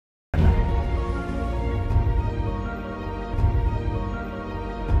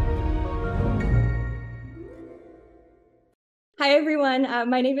Hi, everyone.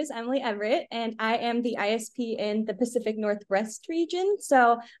 My name is Emily Everett, and I am the ISP in the Pacific Northwest region.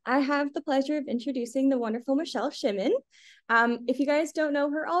 So I have the pleasure of introducing the wonderful Michele Shimmin. If you guys don't know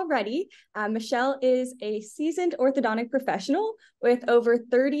her already, Michele is a seasoned orthodontic professional with over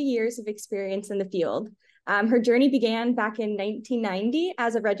 30 years of experience in the field. Her journey began back in 1990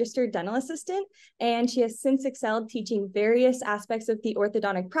 as a registered dental assistant, and she has since excelled teaching various aspects of the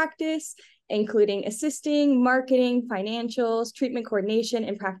orthodontic practice, including assisting, marketing, financials, treatment coordination,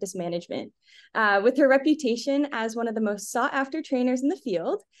 and practice management. With her reputation as one of the most sought-after trainers in the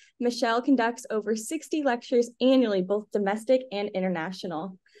field, Michele conducts over 60 lectures annually, both domestic and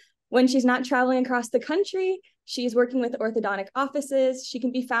international. When she's not traveling across the country, she's working with orthodontic offices. She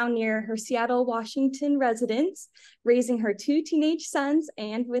can be found near her Seattle, Washington residence, raising her 2 teenage sons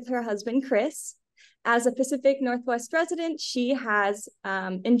and with her husband, Chris. As a Pacific Northwest resident, she has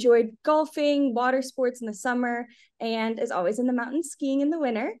enjoyed golfing, water sports in the summer, and is always in the mountains skiing in the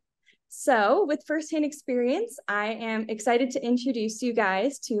winter. So with firsthand experience, I am excited to introduce you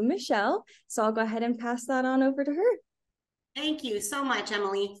guys to Michele. So I'll go ahead and pass that on over to her. Thank you so much,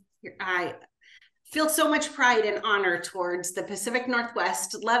 Emily. I feel so much pride and honor towards the Pacific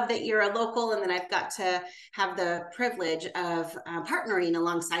Northwest. Love that you're a local, and that I've got to have the privilege of partnering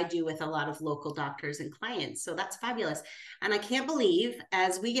alongside you with a lot of local doctors and clients. So that's fabulous. And I can't believe,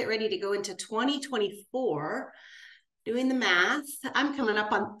 as we get ready to go into 2024, doing the math, I'm coming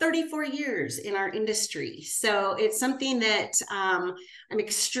up on 34 years in our industry. So it's something that I'm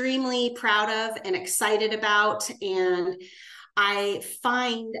extremely proud of and excited about. And I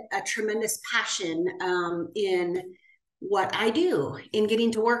find a tremendous passion in what I do, in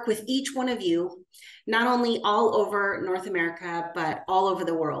getting to work with each one of you, not only all over North America, but all over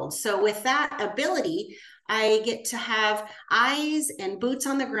the world. So with that ability, I get to have eyes and boots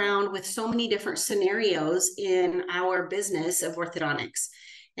on the ground with so many different scenarios in our business of orthodontics.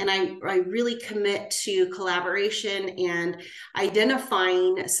 And I really commit to collaboration and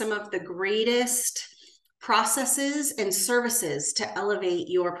identifying some of the greatest processes and services to elevate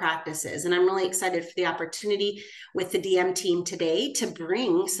your practices. And I'm really excited for the opportunity with the DM team today to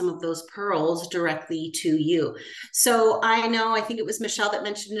bring some of those pearls directly to you. So I think it was Michele that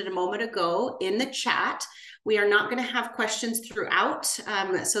mentioned it a moment ago in the chat. We are not going to have questions throughout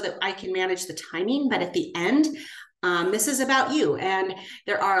so that I can manage the timing, but at the end, this is about you. And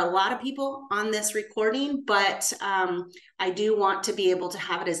there are a lot of people on this recording, but I do want to be able to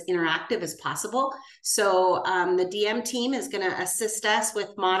have it as interactive as possible. So the DM team is going to assist us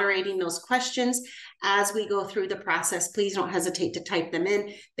with moderating those questions as we go through the process. Please don't hesitate to type them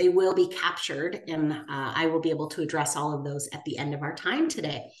in. They will be captured, and I will be able to address all of those at the end of our time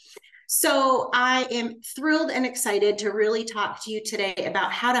today. So I am thrilled and excited to really talk to you today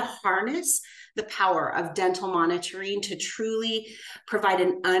about how to harness the power of dental monitoring to truly provide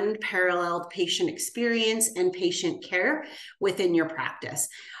an unparalleled patient experience and patient care within your practice.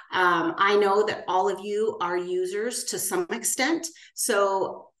 I know that all of you are users to some extent.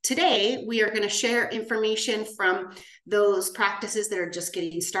 So today we are going to share information from those practices that are just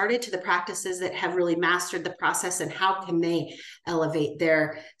getting started to the practices that have really mastered the process, and how can they elevate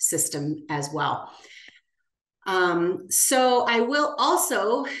their system as well. So I will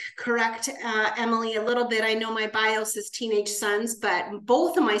also correct Emily a little bit. I know my bio says teenage sons, but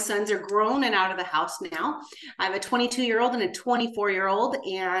both of my sons are grown and out of the house now. I have a 22-year-old and a 24-year-old,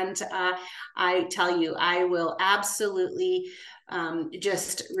 and I tell you, I will absolutely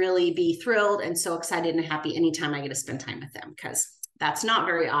just really be thrilled and so excited and happy anytime I get to spend time with them, because that's not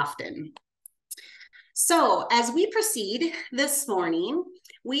very often. So as we proceed this morning,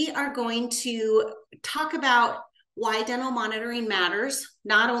 we are going to talk about why dental monitoring matters,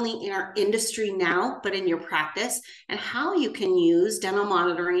 not only in our industry now, but in your practice, and how you can use dental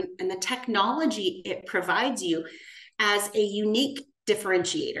monitoring and the technology it provides you as a unique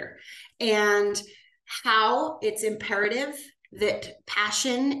differentiator, and how it's imperative that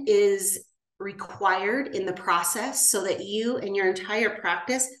passion is required in the process so that you and your entire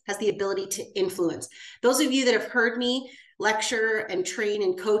practice has the ability to influence. Those of you that have heard me lecture and train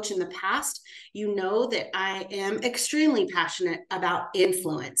and coach in the past, you know that I am extremely passionate about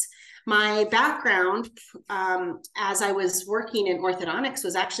influence. My background as I was working in orthodontics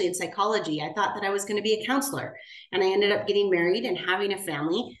was actually in psychology. I thought that I was going to be a counselor, and I ended up getting married and having a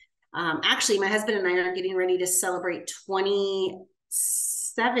family. Actually, my husband and I are getting ready to celebrate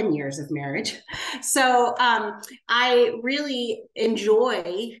 27 years of marriage. So I really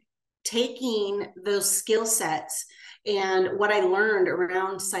enjoy taking those skill sets and what I learned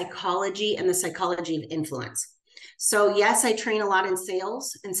around psychology and the psychology of influence. So yes, I train a lot in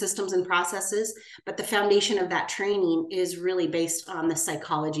sales and systems and processes, but the foundation of that training is really based on the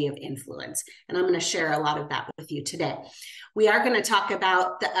psychology of influence. And I'm going to share a lot of that with you today. We are going to talk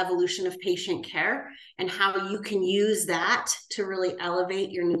about the evolution of patient care and how you can use that to really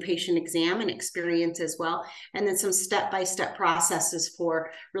elevate your new patient exam and experience as well. And then some step-by-step processes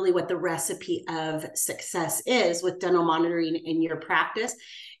for really what the recipe of success is with dental monitoring in your practice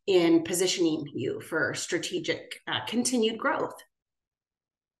in positioning you for strategic continued growth.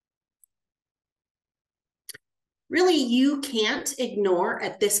 Really, you can't ignore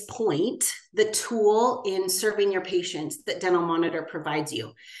at this point the tool in serving your patients that Dental Monitor provides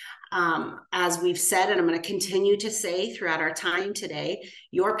you. As we've said, and I'm going to continue to say throughout our time today,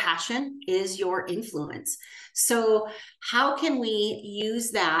 your passion is your influence. So how can we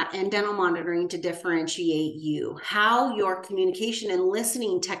use that and dental monitoring to differentiate you? How your communication and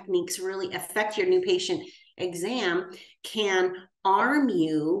listening techniques really affect your new patient exam can arm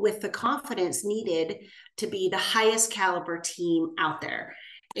you with the confidence needed to be the highest caliber team out there.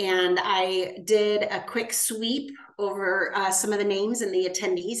 And I did a quick sweep over some of the names and the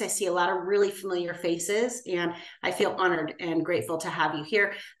attendees. I see a lot of really familiar faces, and I feel honored and grateful to have you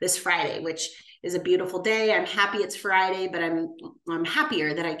here this Friday, which is a beautiful day. I'm happy it's Friday, but I'm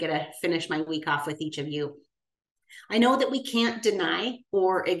happier that I get to finish my week off with each of you. I know that we can't deny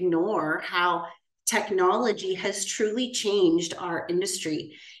or ignore how technology has truly changed our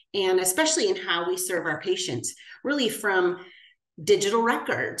industry, and especially in how we serve our patients, really from digital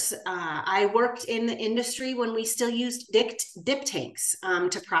records. I worked in the industry when we still used dip tanks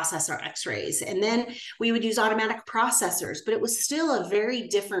to process our x-rays. And then we would use automatic processors, but it was still a very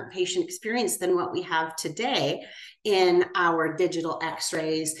different patient experience than what we have today in our digital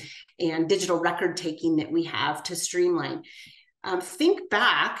x-rays and digital record taking that we have to streamline. Think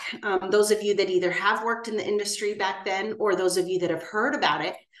back, those of you that either have worked in the industry back then, or those of you that have heard about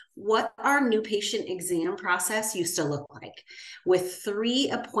it, what our new patient exam process used to look like, with 3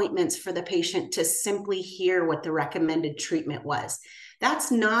 appointments for the patient to simply hear what the recommended treatment was.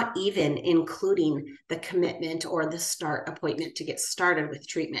 That's not even including the commitment or the start appointment to get started with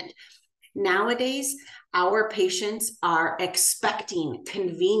treatment. Nowadays, our patients are expecting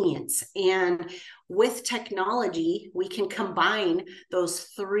convenience, and with technology, we can combine those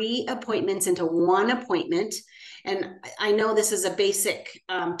 3 appointments into 1 appointment. And I know this is a basic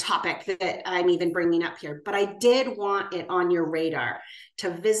topic that I'm even bringing up here, but I did want it on your radar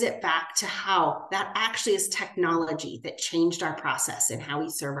to visit back to how that actually is technology that changed our process and how we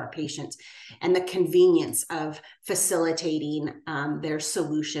serve our patients, and the convenience of facilitating their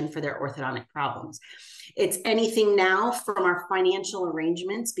solution for their orthodontic problems. It's anything now from our financial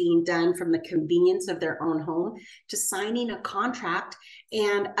arrangements being done from the convenience of their own home to signing a contract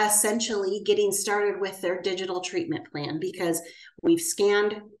and essentially getting started with their digital treatment plan, because we've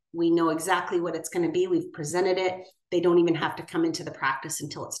scanned, we know exactly what it's going to be, we've presented it. They don't even have to come into the practice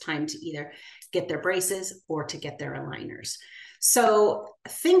until it's time to either get their braces or to get their aligners. So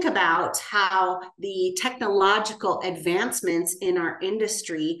think about how the technological advancements in our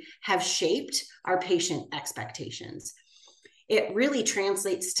industry have shaped our patient expectations. It really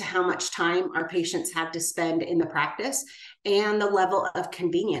translates to how much time our patients have to spend in the practice and the level of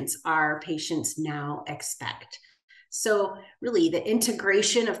convenience our patients now expect. So really, the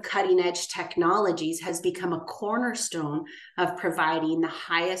integration of cutting-edge technologies has become a cornerstone of providing the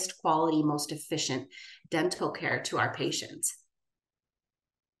highest quality, most efficient dental care to our patients.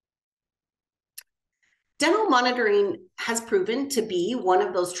 Dental monitoring has proven to be one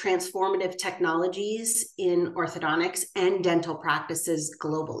of those transformative technologies in orthodontics and dental practices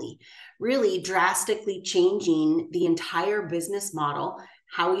globally, really drastically changing the entire business model,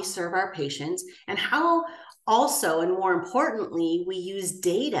 how we serve our patients, and how also, and more importantly, we use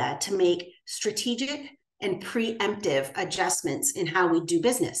data to make strategic and preemptive adjustments in how we do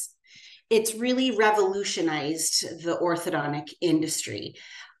business. It's really revolutionized the orthodontic industry.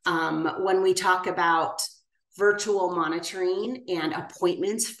 When we talk about virtual monitoring and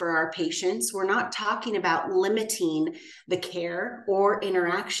appointments for our patients, we're not talking about limiting the care or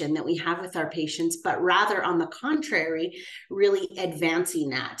interaction that we have with our patients, but rather, on the contrary, really advancing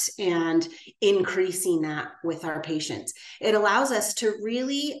that and increasing that with our patients. It allows us to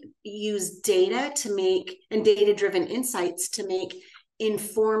really use data to make, and data-driven insights to make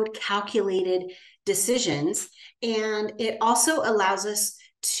informed, calculated decisions. And it also allows us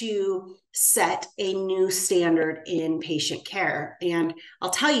to set a new standard in patient care. And I'll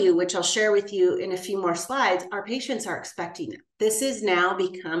tell you, which I'll share with you in a few more slides, our patients are expecting it. This has now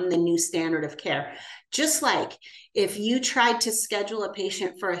become the new standard of care. Just like if you tried to schedule a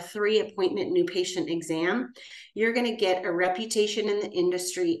patient for a 3-appointment new patient exam, you're going to get a reputation in the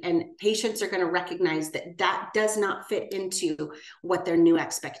industry, and patients are going to recognize that that does not fit into what their new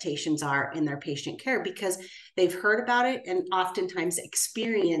expectations are in their patient care, because they've heard about it and oftentimes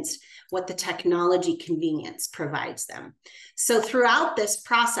experienced what the technology convenience provides them. So throughout this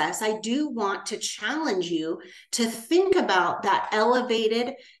process, I do want to challenge you to think about that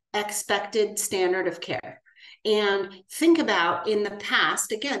elevated expected standard of care. And think about in the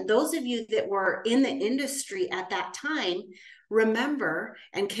past, again, those of you that were in the industry at that time, remember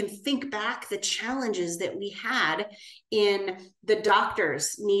and can think back the challenges that we had in the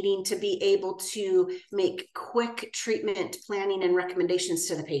doctors needing to be able to make quick treatment planning and recommendations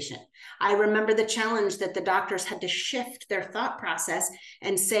to the patient. I remember the challenge that the doctors had to shift their thought process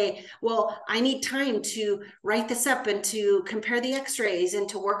and say, well, I need time to write this up and to compare the x-rays and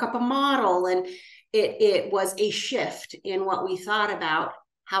to work up a model. And it was a shift in what we thought about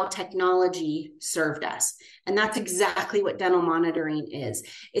how technology served us. And that's exactly what dental monitoring is.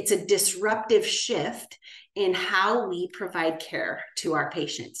 It's a disruptive shift in how we provide care to our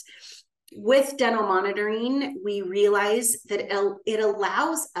patients. With dental monitoring, we realize that it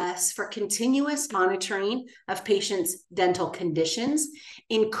allows us for continuous monitoring of patients' dental conditions,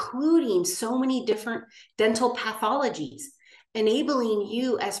 including so many different dental pathologies, enabling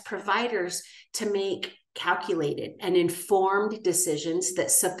you as providers to make calculated and informed decisions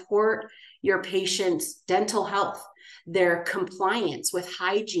that support your patient's dental health, their compliance with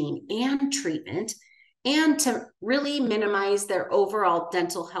hygiene and treatment, and to really minimize their overall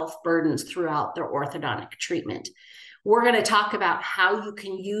dental health burdens throughout their orthodontic treatment. We're going to talk about how you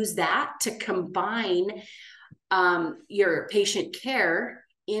can use that to combine your patient care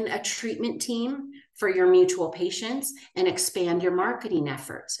in a treatment team for your mutual patients and expand your marketing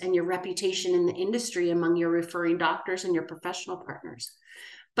efforts and your reputation in the industry among your referring doctors and your professional partners.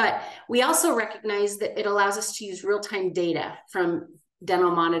 But we also recognize that it allows us to use real-time data from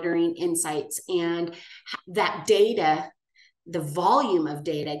dental monitoring insights, and that data, the volume of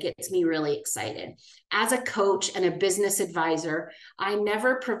data, gets me really excited. As a coach and a business advisor, I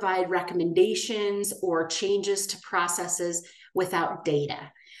never provide recommendations or changes to processes without data.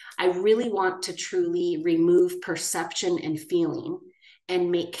 I really want to truly remove perception and feeling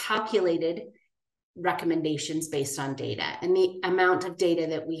and make calculated recommendations based on data. And the amount of data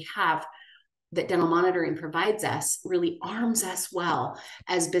that we have that dental monitoring provides us really arms us well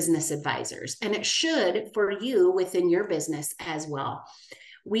as business advisors. And it should for you within your business as well.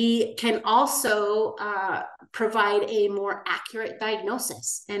 We can also provide a more accurate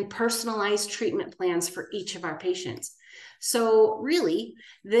diagnosis and personalized treatment plans for each of our patients. So really,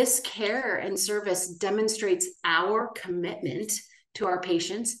 this care and service demonstrates our commitment to our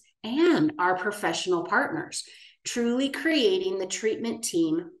patients and our professional partners, truly creating the treatment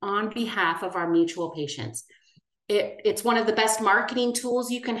team on behalf of our mutual patients. It's one of the best marketing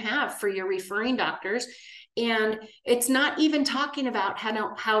tools you can have for your referring doctors. And it's not even talking about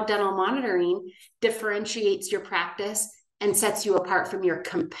how dental monitoring differentiates your practice and sets you apart from your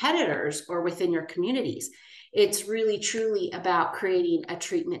competitors or within your communities. It's really, truly about creating a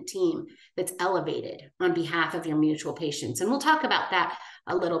treatment team that's elevated on behalf of your mutual patients. And we'll talk about that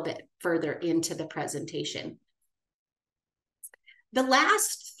a little bit further into the presentation. The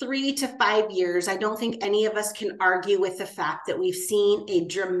last 3 to 5 years, I don't think any of us can argue with the fact that we've seen a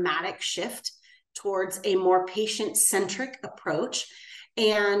dramatic shift towards a more patient-centric approach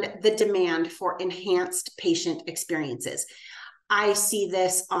and the demand for enhanced patient experiences. I see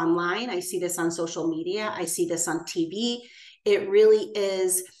this online. I see this on social media. I see this on TV. It really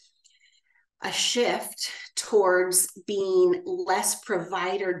is a shift towards being less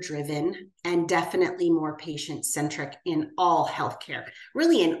provider-driven and definitely more patient-centric in all healthcare,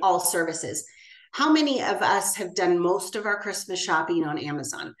 really in all services. How many of us have done most of our Christmas shopping on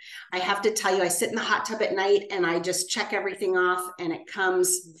Amazon? I have to tell you, I sit in the hot tub at night and I just check everything off and it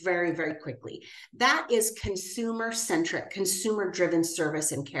comes very, very quickly. That is consumer-centric, consumer-driven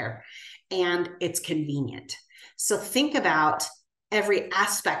service and care, and it's convenient. So think about every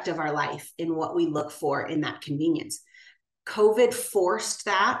aspect of our life in what we look for in that convenience. COVID forced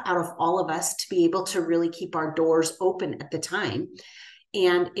that out of all of us to be able to really keep our doors open at the time.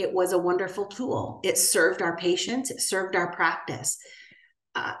 And it was a wonderful tool. It served our patients. It served our practice.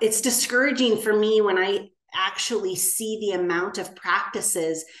 It's discouraging for me when I actually see the amount of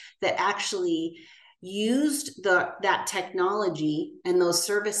practices that actually used that technology and those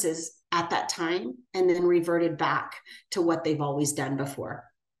services at that time and then reverted back to what they've always done before.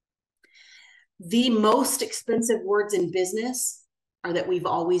 The most expensive words in business are that we've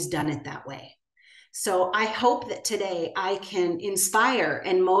always done it that way. So I hope that today I can inspire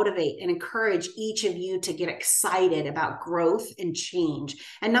and motivate and encourage each of you to get excited about growth and change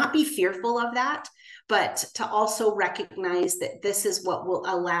and not be fearful of that, but to also recognize that this is what will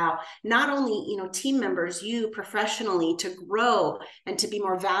allow not only, team members, you professionally, to grow and to be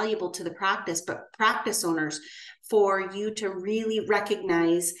more valuable to the practice, but practice owners, for you to really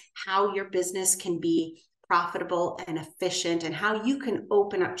recognize how your business can be profitable and efficient and how you can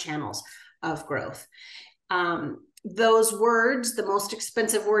open up channels of growth. Those words, the most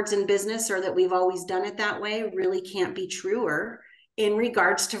expensive words in business, are that we've always done it that way, really can't be truer in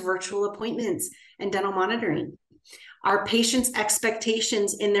regards to virtual appointments and dental monitoring. Our patients'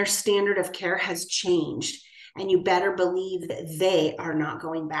 expectations in their standard of care has changed, and you better believe that they are not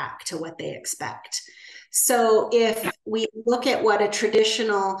going back to what they expect. So if we look at what a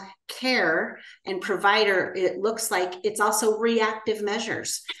traditional care and provider, it looks like, it's also reactive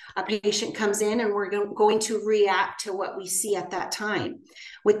measures. A patient comes in and we're going to react to what we see at that time.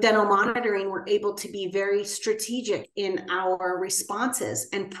 With dental monitoring, we're able to be very strategic in our responses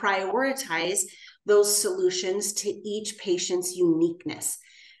and prioritize those solutions to each patient's uniqueness.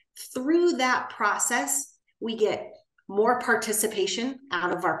 Through that process, we get more participation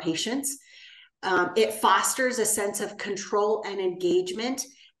out of our patients. It fosters a sense of control and engagement.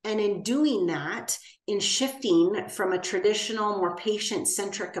 And in doing that, in shifting from a traditional, more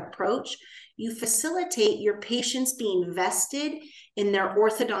patient-centric approach, you facilitate your patients being vested in their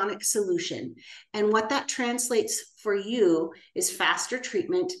orthodontic solution. And what that translates for you is faster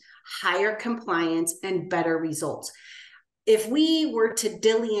treatment, higher compliance, and better results. If we were to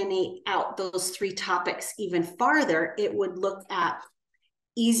delineate out those three topics even farther, it would look at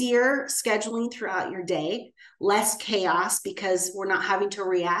easier scheduling throughout your day, less chaos because we're not having to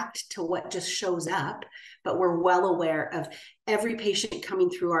react to what just shows up, but we're well aware of every patient coming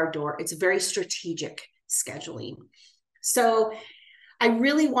through our door. It's very strategic scheduling. So I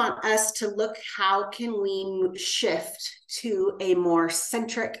really want us to look, how can we shift to a more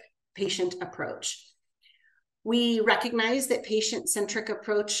centric patient approach? We recognize that patient-centric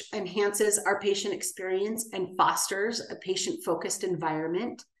approach enhances our patient experience and fosters a patient-focused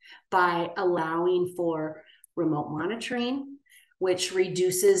environment by allowing for remote monitoring, which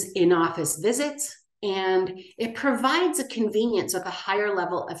reduces in-office visits, and it provides a convenience with a higher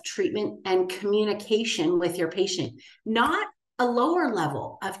level of treatment and communication with your patient, not a lower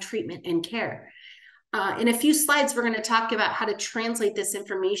level of treatment and care. In a few slides, we're going to talk about how to translate this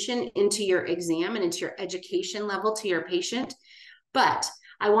information into your exam and into your education level to your patient. But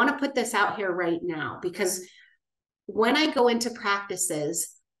I want to put this out here right now, because when I go into practices,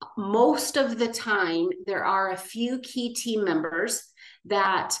 most of the time, there are a few key team members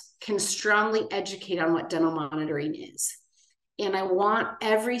that can strongly educate on what dental monitoring is. And I want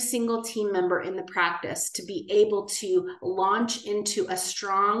every single team member in the practice to be able to launch into a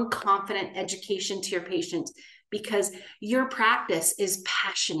strong, confident education to your patients, because your practice is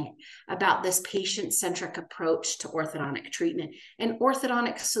passionate about this patient-centric approach to orthodontic treatment and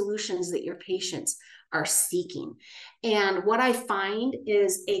orthodontic solutions that your patients are seeking. And what I find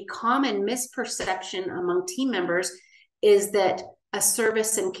is a common misperception among team members is that a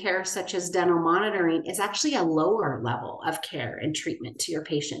service and care such as dental monitoring is actually a lower level of care and treatment to your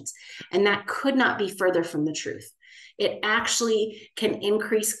patients. And that could not be further from the truth. It actually can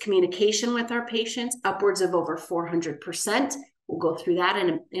increase communication with our patients upwards of over 400%. We'll go through that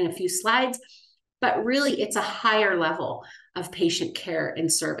in a few slides. But really, it's a higher level of patient care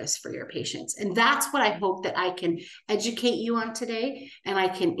and service for your patients. And that's what I hope that I can educate you on today. And I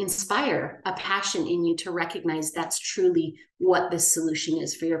can inspire a passion in you to recognize that's truly what this solution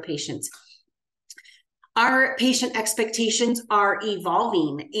is for your patients. Our patient expectations are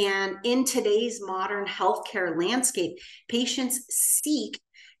evolving. And in today's modern healthcare landscape, patients seek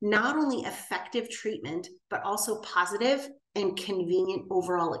not only effective treatment, but also positive and convenient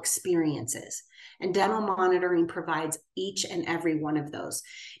overall experiences. And dental monitoring provides each and every one of those.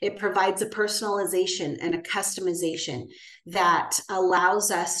 It provides a personalization and a customization that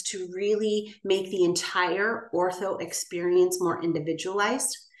allows us to really make the entire ortho experience more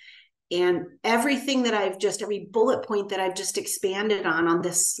individualized. And everything that every bullet point that I've just expanded on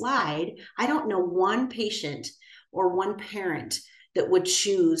this slide, I don't know one patient or one parent that would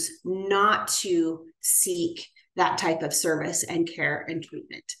choose not to seek that type of service and care and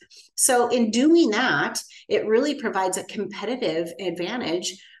treatment. So in doing that, it really provides a competitive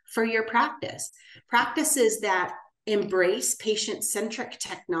advantage for your practice. Practices that embrace patient-centric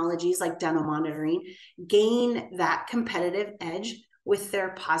technologies like dental monitoring, gain that competitive edge with their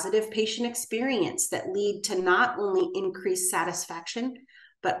positive patient experience that lead to not only increased satisfaction,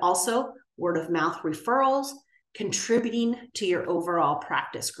 but also word of mouth referrals, contributing to your overall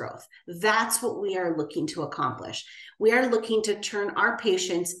practice growth. That's what we are looking to accomplish. We are looking to turn our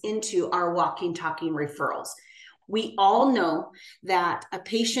patients into our walking, talking referrals. We all know that a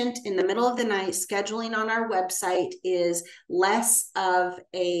patient in the middle of the night scheduling on our website is less of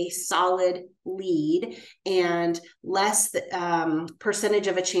a solid lead and less percentage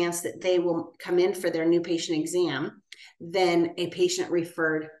of a chance that they will come in for their new patient exam than a patient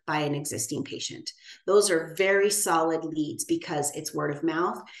referred by an existing patient. Those are very solid leads because it's word of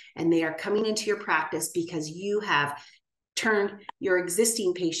mouth, and they are coming into your practice because you have turn your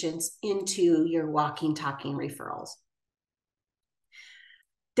existing patients into your walking, talking referrals.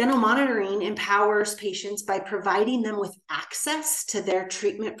 Dental monitoring empowers patients by providing them with access to their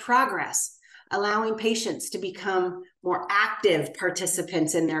treatment progress, allowing patients to become more active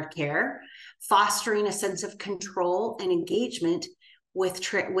participants in their care, fostering a sense of control and engagement,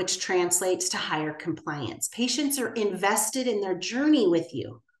 which translates to higher compliance. Patients are invested in their journey with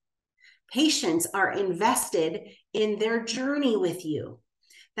you. Patients are invested in their journey with you.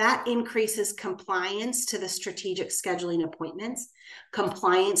 That increases compliance to the strategic scheduling appointments,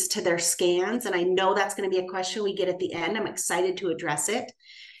 compliance to their scans. And I know that's going to be a question we get at the end. I'm excited to address it.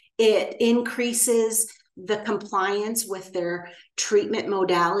 It increases the compliance with their treatment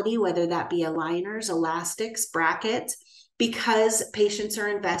modality, whether that be aligners, elastics, brackets, because patients are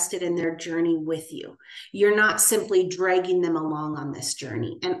invested in their journey with you. You're not simply dragging them along on this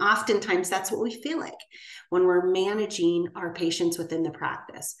journey. And oftentimes that's what we feel like when we're managing our patients within the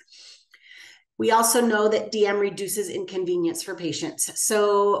practice. We also know that DM reduces inconvenience for patients.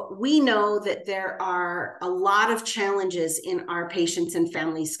 So we know that there are a lot of challenges in our patients and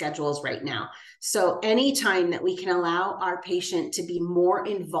family schedules right now. So anytime that we can allow our patient to be more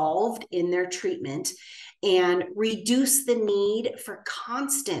involved in their treatment and reduce the need for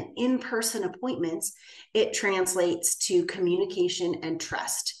constant in-person appointments, it translates to communication and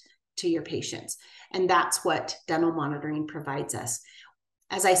trust to your patients. And that's what dental monitoring provides us.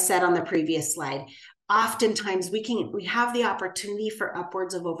 As I said on the previous slide, oftentimes we have the opportunity for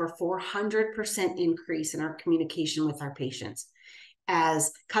upwards of over 400% increase in our communication with our patients,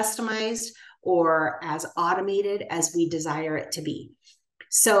 as customized or as automated as we desire it to be.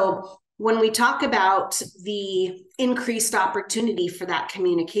 So when we talk about the increased opportunity for that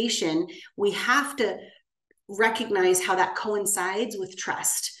communication, we have to recognize how that coincides with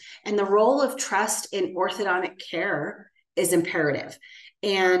trust. And the role of trust in orthodontic care is imperative.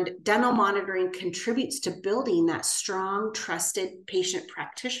 And dental monitoring contributes to building that strong, trusted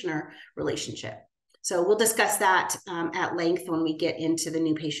patient-practitioner relationship. So we'll discuss that at length when we get into the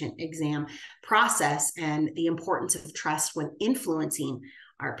new patient exam process and the importance of trust when influencing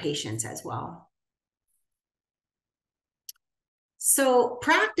our patients as well. So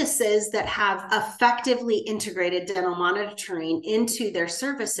practices that have effectively integrated dental monitoring into their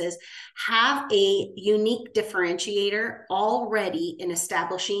services have a unique differentiator already in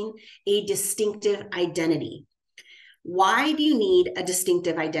establishing a distinctive identity. Why do you need a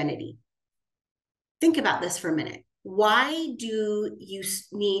distinctive identity? Think about this for a minute. Why do you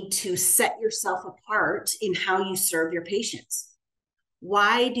need to set yourself apart in how you serve your patients?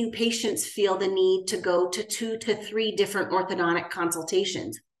 Why do patients feel the need to go to 2 to 3 different orthodontic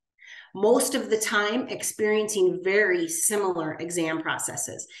consultations? Most of the time experiencing very similar exam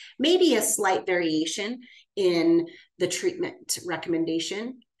processes, maybe a slight variation in the treatment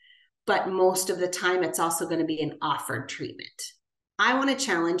recommendation, but most of the time it's also going to be an offered treatment. I want to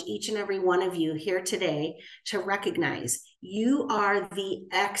challenge each and every one of you here today to recognize you are the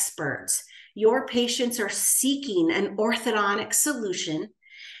experts. Your patients are seeking an orthodontic solution,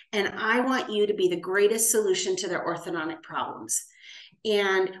 and I want you to be the greatest solution to their orthodontic problems.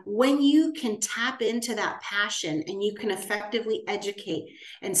 And when you can tap into that passion and you can effectively educate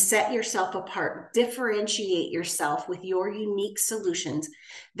and set yourself apart, differentiate yourself with your unique solutions,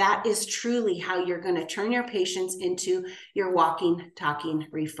 that is truly how you're going to turn your patients into your walking, talking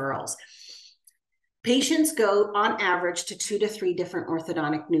referrals. Patients go on average to 2 to 3 different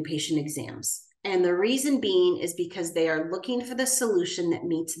orthodontic new patient exams. And the reason being is because they are looking for the solution that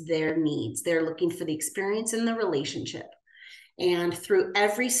meets their needs. They're looking for the experience and the relationship. And through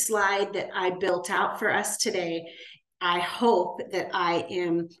every slide that I built out for us today, I hope that I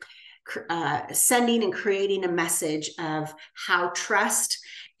am sending and creating a message of how trust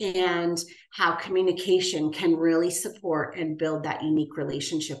and how communication can really support and build that unique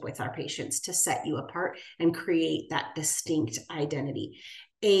relationship with our patients to set you apart and create that distinct identity.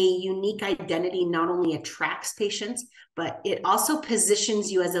 A unique identity not only attracts patients, but it also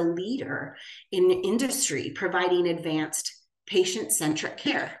positions you as a leader in the industry, providing advanced patient-centric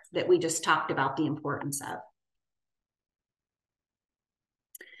care that we just talked about the importance of.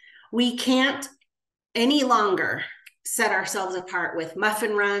 We can't any longer set ourselves apart with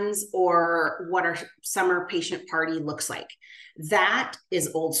muffin runs or what our summer patient party looks like. That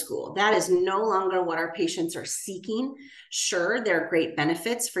is old school. That is no longer what our patients are seeking. Sure, there are great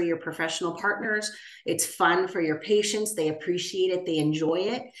benefits for your professional partners. It's fun for your patients. They appreciate it. They enjoy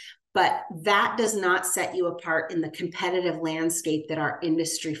it. But that does not set you apart in the competitive landscape that our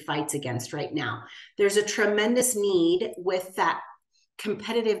industry fights against right now. There's a tremendous need with that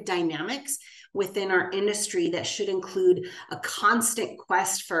competitive dynamics within our industry that should include a constant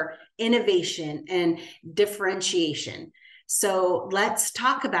quest for innovation and differentiation. So let's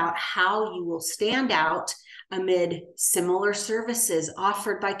talk about how you will stand out amid similar services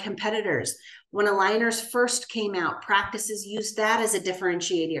offered by competitors. When aligners first came out, practices used that as a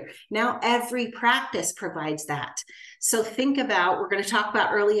differentiator. Now every practice provides that. So think about, we're going to talk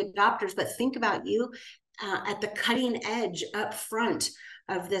about early adopters, but think about you at the cutting edge up front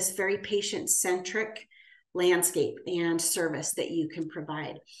of this very patient-centric landscape and service that you can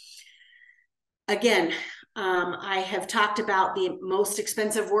provide. Again, I have talked about the most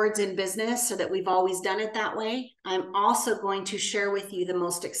expensive words in business so that we've always done it that way. I'm also going to share with you the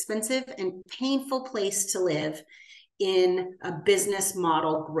most expensive and painful place to live in a business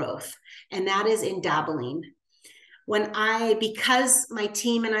model growth, and that is in dabbling. Because my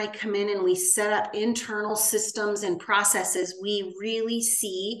team and I come in and we set up internal systems and processes, we really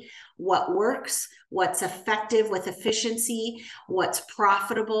see what works, what's effective with efficiency, what's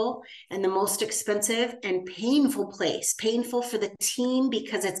profitable, and the most expensive and painful place, painful for the team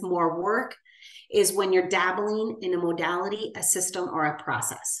because it's more work, is when you're dabbling in a modality, a system, or a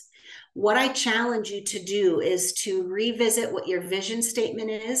process. What I challenge you to do is to revisit what your vision statement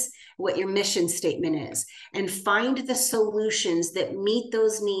is, what your mission statement is, and find the solutions that meet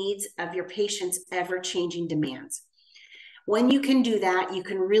those needs of your patients' ever-changing demands. When you can do that, you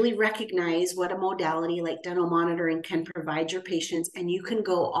can really recognize what a modality like dental monitoring can provide your patients, and you can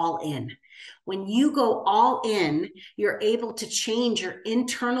go all in. When you go all in, you're able to change your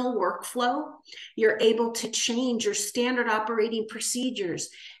internal workflow, you're able to change your standard operating procedures,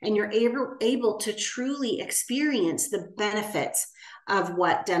 and you're able to truly experience the benefits of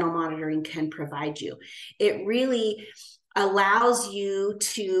what dental monitoring can provide you. It really allows you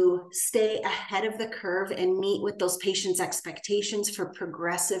to stay ahead of the curve and meet what those patients' expectations for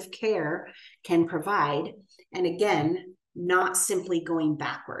progressive care can provide. And again, not simply going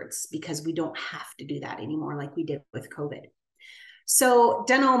backwards, because we don't have to do that anymore like we did with COVID. So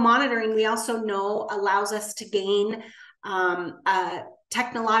dental monitoring, we also know, allows us to gain a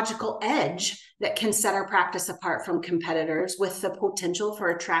technological edge that can set our practice apart from competitors, with the potential for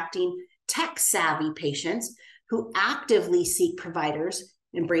attracting tech-savvy patients who actively seek providers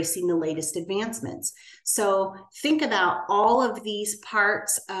embracing the latest advancements. So think about all of these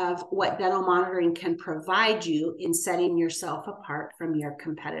parts of what dental monitoring can provide you in setting yourself apart from your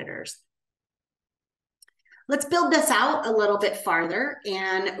competitors. Let's build this out a little bit farther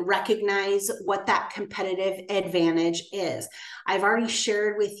and recognize what that competitive advantage is. I've already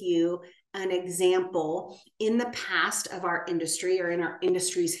shared with you an example in the past of our industry, or in our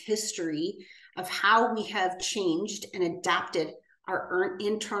industry's history, of how we have changed and adapted our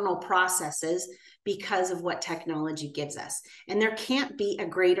internal processes because of what technology gives us. And there can't be a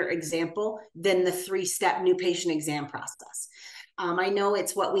greater example than the 3-step new patient exam process. I know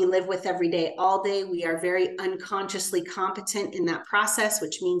it's what we live with every day, all day. We are very unconsciously competent in that process,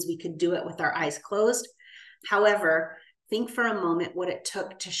 which means we could do it with our eyes closed. However, think for a moment what it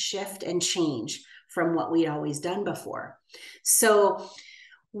took to shift and change from what we'd always done before. So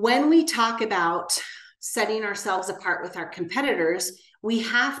when we talk about setting ourselves apart with our competitors, we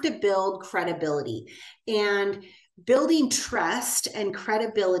have to build credibility. And building trust and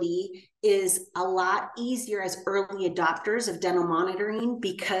credibility is a lot easier as early adopters of dental monitoring,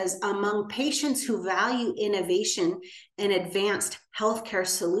 because among patients who value innovation and advanced healthcare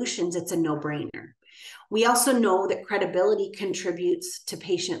solutions, it's a no-brainer. We also know that credibility contributes to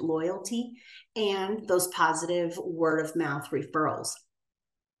patient loyalty and those positive word-of-mouth referrals.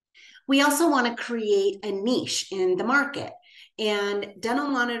 We also want to create a niche in the market. And dental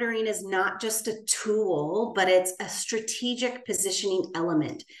monitoring is not just a tool, but it's a strategic positioning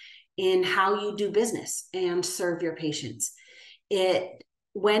element in how you do business and serve your patients. It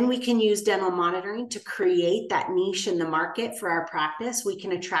when we can use dental monitoring to create that niche in the market for our practice, we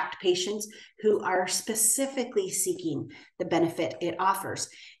can attract patients who are specifically seeking the benefit it offers.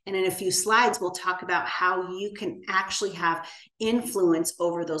 And in a few slides, we'll talk about how you can actually have influence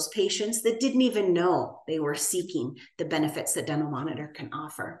over those patients that didn't even know they were seeking the benefits that dental monitoring can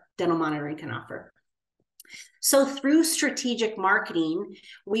offer. So through strategic marketing,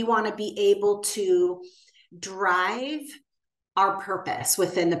 we want to be able to drive our purpose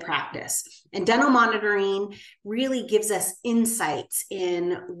within the practice. And dental monitoring really gives us insights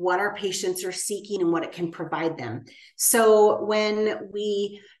in what our patients are seeking and what it can provide them. So when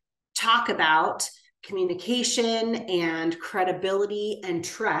we talk about communication and credibility and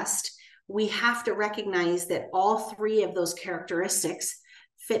trust, we have to recognize that all three of those characteristics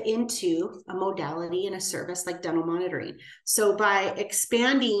fit into a modality and a service like dental monitoring. So by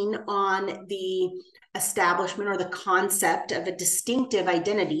expanding on the establishment or the concept of a distinctive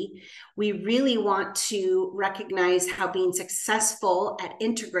identity, we really want to recognize how being successful at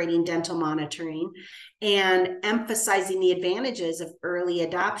integrating dental monitoring and emphasizing the advantages of early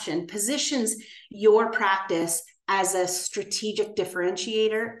adoption positions your practice as a strategic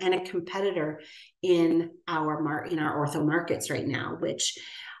differentiator and a competitor in our ortho markets right now, which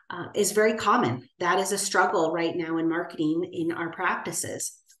is very common. That is a struggle right now in marketing in our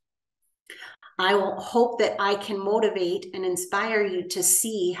practices. I will hope that I can motivate and inspire you to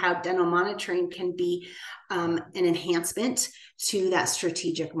see how dental monitoring can be an enhancement to that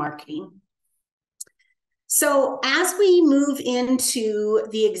strategic marketing. So as we move into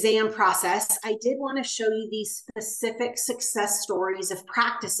the exam process, I did want to show you these specific success stories of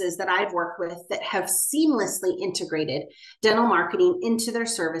practices that I've worked with that have seamlessly integrated dental marketing into their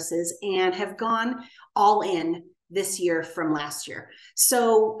services and have gone all in this year from last year.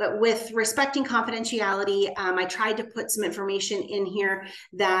 So with respecting confidentiality, I tried to put some information in here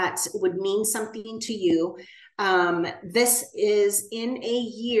that would mean something to you. This is in a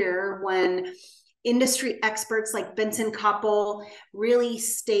year when industry experts like Benson Koppel really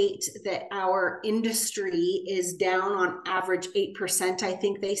state that our industry is down on average 8%, I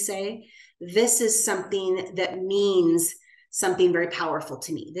think they say. This is something that means something very powerful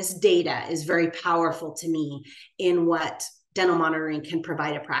to me. This data is very powerful to me in what dental monitoring can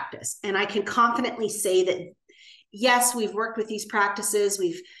provide a practice. And I can confidently say that, yes, we've worked with these practices,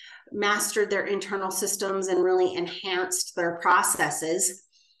 we've mastered their internal systems and really enhanced their processes.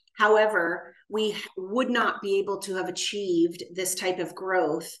 However, we would not be able to have achieved this type of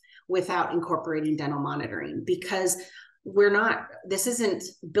growth without incorporating dental monitoring, because this isn't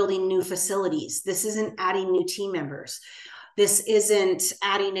building new facilities. This isn't adding new team members. This isn't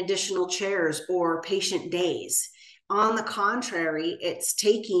adding additional chairs or patient days. On the contrary, it's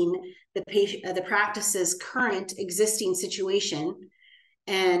taking the practice's current existing situation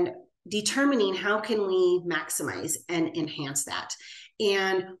and determining how can we maximize and enhance that.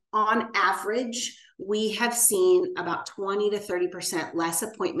 And on average, we have seen about 20 to 30% less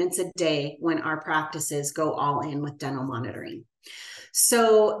appointments a day when our practices go all in with dental monitoring.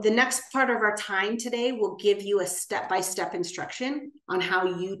 So the next part of our time today will give you a step-by-step instruction on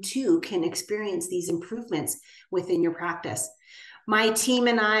how you too can experience these improvements within your practice. My team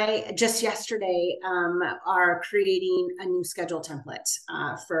and I just yesterday are creating a new schedule template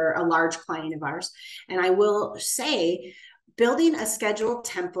for a large client of ours. And I will say, building a schedule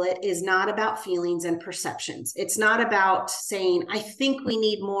template is not about feelings and perceptions. It's not about saying, I think we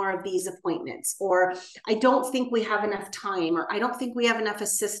need more of these appointments, or I don't think we have enough time, or I don't think we have enough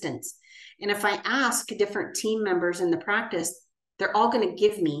assistance. And if I ask different team members in the practice, they're all going to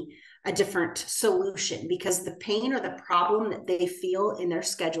give me a different solution, because the pain or the problem that they feel in their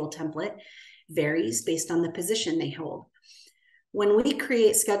schedule template varies based on the position they hold. When we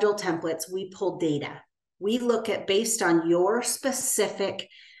create schedule templates, we pull data. We look at, based on your specific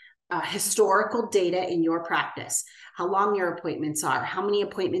historical data in your practice, how long your appointments are, how many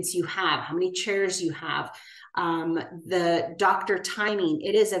appointments you have, how many chairs you have, the doctor timing.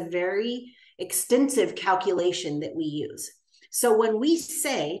 It is a very extensive calculation that we use. So when we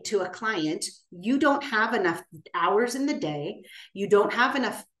say to a client, you don't have enough hours in the day, you don't have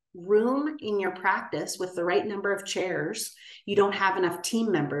enough room in your practice with the right number of chairs, you don't have enough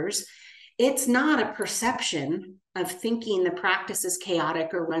team members, it's not a perception of thinking the practice is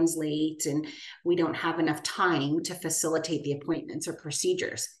chaotic or runs late and we don't have enough time to facilitate the appointments or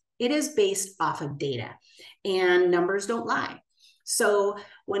procedures. It is based off of data, and numbers don't lie. So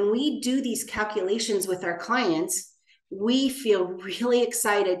when we do these calculations with our clients, we feel really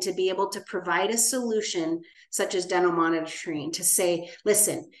excited to be able to provide a solution such as dental monitoring to say,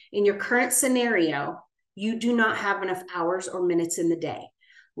 listen, in your current scenario, you do not have enough hours or minutes in the day.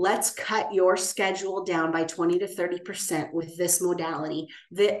 Let's cut your schedule down by 20 to 30% with this modality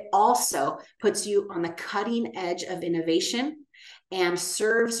that also puts you on the cutting edge of innovation and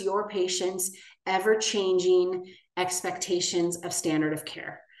serves your patients' ever-changing expectations of standard of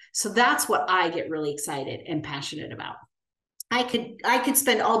care. So that's what I get really excited and passionate about. I could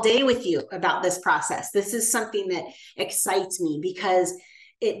spend all day with you about this process. This is something that excites me because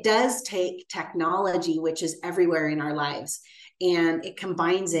it does take technology, which is everywhere in our lives, and it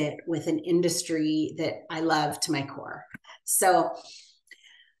combines it with an industry that I love to my core. So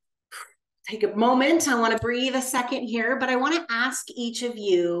take a moment. I want to breathe a second here, but I want to ask each of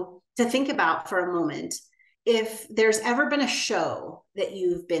you to think about for a moment if there's ever been a show that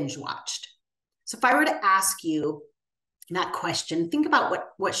you've binge watched. So if I were to ask you that question, think about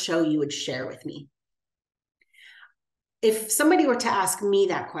what show you would share with me. If somebody were to ask me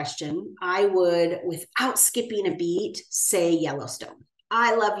that question, I would, without skipping a beat, say Yellowstone.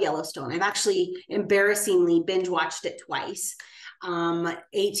 I love Yellowstone. I've actually embarrassingly binge watched it twice.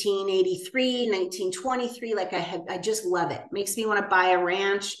 1883, 1923, I just love it. Makes me want to buy a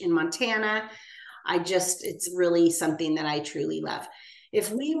ranch in Montana. It's really something that I truly love.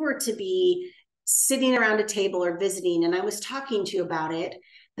 If we were to be sitting around a table or visiting, and I was talking to you about it,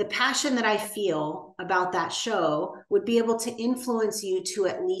 the passion that I feel about that show would be able to influence you to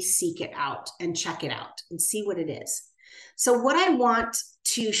at least seek it out and check it out and see what it is. So what I want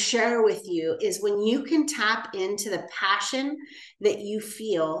to share with you is when you can tap into the passion that you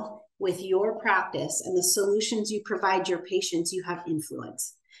feel with your practice and the solutions you provide your patients, you have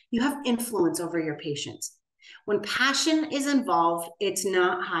influence. You have influence over your patients. When passion is involved, it's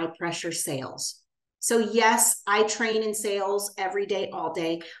not high pressure sales. So yes, I train in sales every day, all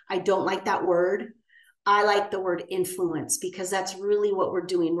day. I don't like that word. I like the word influence because that's really what we're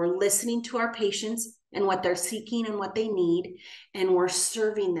doing. We're listening to our patients and what they're seeking and what they need, and we're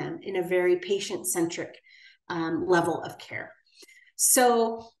serving them in a very patient-centric level of care.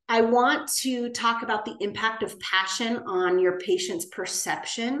 So I want to talk about the impact of passion on your patient's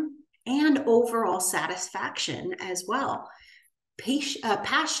perception and overall satisfaction as well.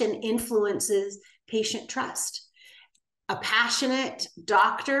 Passion influences patient trust. A passionate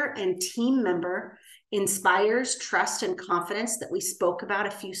doctor and team member inspires trust and confidence that we spoke about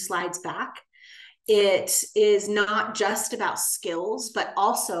a few slides back. It is not just about skills, but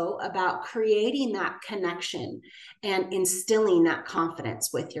also about creating that connection and instilling that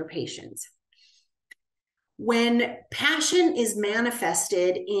confidence with your patients. When passion is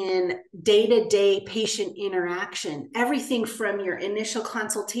manifested in day-to-day patient interaction, everything from your initial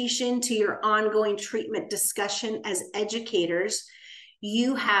consultation to your ongoing treatment discussion as educators,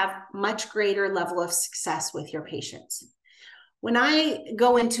 you have much greater level of success with your patients. When I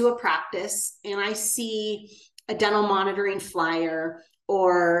go into a practice and I see a dental monitoring flyer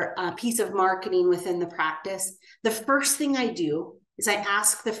or a piece of marketing within the practice, the first thing I do is I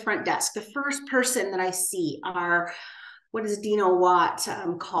ask the front desk, the first person that I see are, what does Dino Watt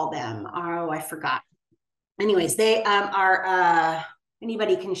call them? Oh, I forgot. Anyways, they are,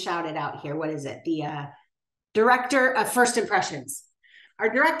 anybody can shout it out here. What is it? The director of first impressions. Our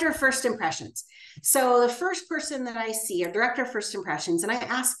director of first impressions. So the first person that I see, our director of first impressions, and I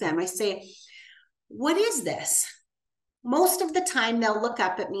ask them, I say, what is this? Most of the time they'll look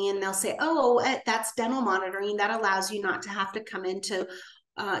up at me and they'll say, oh, that's dental monitoring. That allows you not to have to come into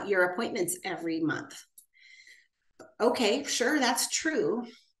your appointments every month. Okay, sure, that's true.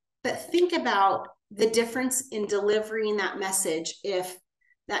 But think about the difference in delivering that message if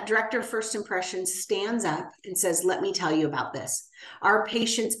that director of first impressions stands up and says, let me tell you about this. Our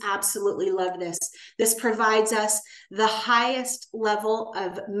patients absolutely love this. This provides us the highest level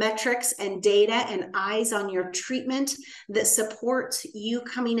of metrics and data and eyes on your treatment that supports you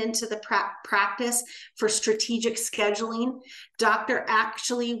coming into the practice for strategic scheduling. Doctor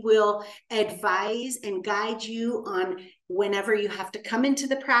actually will advise and guide you on whenever you have to come into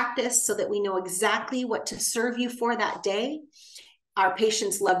the practice so that we know exactly what to serve you for that day. Our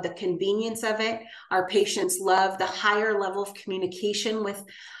patients love the convenience of it. Our patients love the higher level of communication with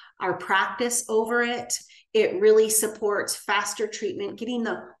our practice over it. It really supports faster treatment, getting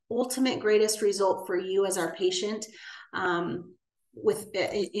the ultimate greatest result for you as our patient in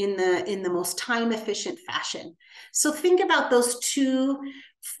the most time efficient fashion. So think about those two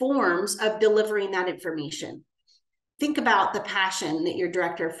forms of delivering that information. Think about the passion that your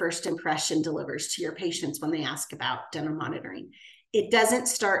director of first impression delivers to your patients when they ask about dental monitoring. It doesn't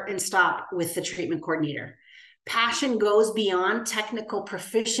start and stop with the treatment coordinator. Passion goes beyond technical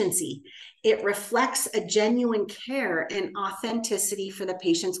proficiency. It reflects a genuine care and authenticity for the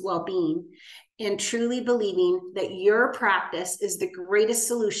patient's well-being and truly believing that your practice is the greatest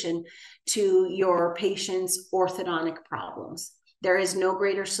solution to your patient's orthodontic problems. There is no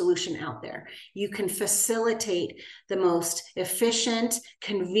greater solution out there. You can facilitate the most efficient,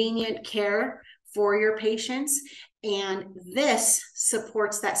 convenient care for your patients. And this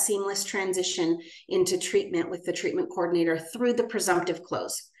supports that seamless transition into treatment with the treatment coordinator through the presumptive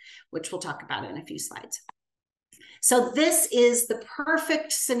close, which we'll talk about in a few slides. So this is the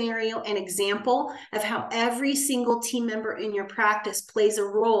perfect scenario and example of how every single team member in your practice plays a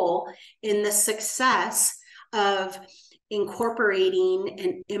role in the success of incorporating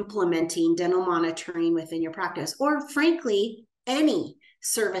and implementing dental monitoring within your practice, or frankly, any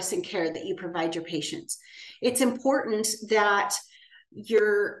service and care that you provide your patients. It's important that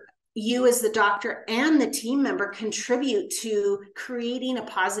you as the doctor and the team member contribute to creating a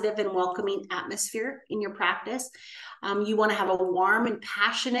positive and welcoming atmosphere in your practice. You want to have a warm and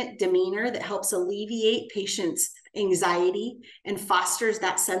passionate demeanor that helps alleviate patients' anxiety and fosters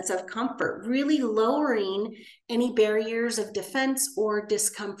that sense of comfort, really lowering any barriers of defense or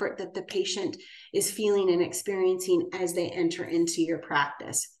discomfort that the patient is feeling and experiencing as they enter into your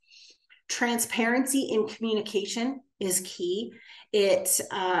practice. Transparency in communication is key. It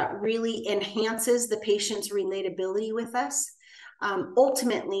really enhances the patient's relatability with us.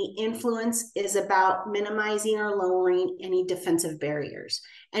 Ultimately, influence is about minimizing or lowering any defensive barriers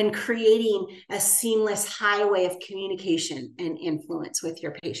and creating a seamless highway of communication and influence with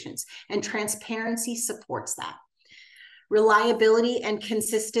your patients. And transparency supports that. Reliability and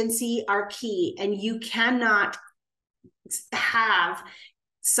consistency are key, and you cannot have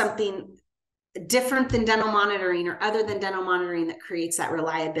something different than dental monitoring or other than dental monitoring that creates that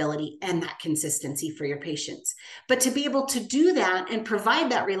reliability and that consistency for your patients. But to be able to do that and provide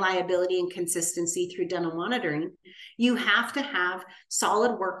that reliability and consistency through dental monitoring, you have to have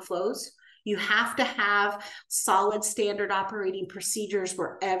solid workflows. You have to have solid standard operating procedures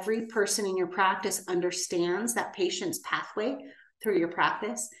where every person in your practice understands that patient's pathway through your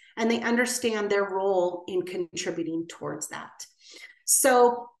practice, and they understand their role in contributing towards that.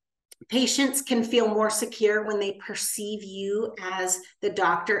 So patients can feel more secure when they perceive you as the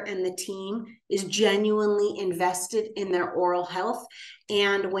doctor and the team is genuinely invested in their oral health.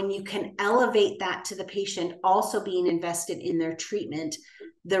 And when you can elevate that to the patient also being invested in their treatment,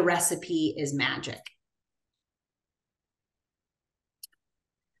 the recipe is magic.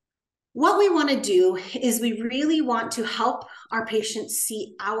 What we want to do is we really want to help our patients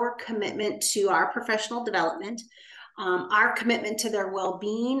see our commitment to our professional development, our commitment to their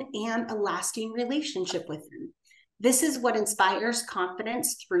well-being, and a lasting relationship with them. This is what inspires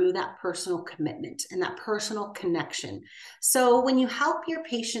confidence through that personal commitment and that personal connection. So when you help your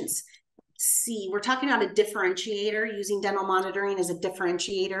patients see, we're talking about a differentiator, using dental monitoring as a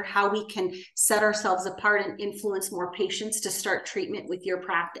differentiator, how we can set ourselves apart and influence more patients to start treatment with your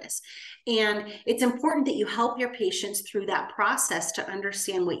practice. And it's important that you help your patients through that process to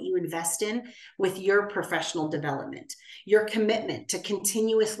understand what you invest in with your professional development, your commitment to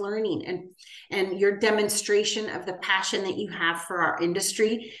continuous learning, and your demonstration of the passion that you have for our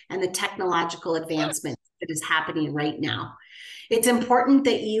industry and the technological advancement that is happening right now. It's important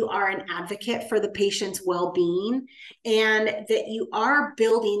that you are an advocate for the patient's well-being and that you are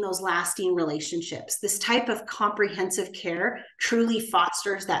building those lasting relationships. This type of comprehensive care truly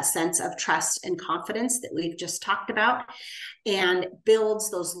fosters that sense of trust and confidence that we've just talked about and builds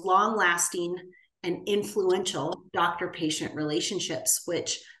those long-lasting and influential doctor-patient relationships,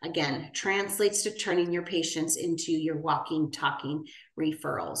 which again translates to turning your patients into your walking, talking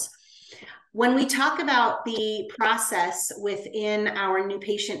referrals. When we talk about the process within our new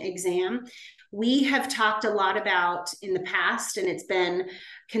patient exam, we have talked a lot about in the past, and it's been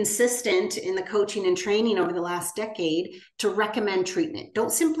consistent in the coaching and training over the last decade, to recommend treatment.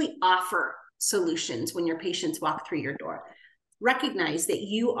 Don't simply offer solutions when your patients walk through your door. Recognize that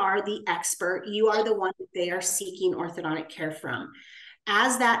you are the expert. You are the one that they are seeking orthodontic care from.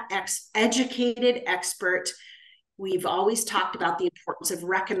 As that educated expert, we've always talked about the importance of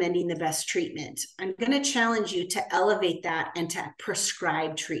recommending the best treatment. I'm going to challenge you to elevate that and to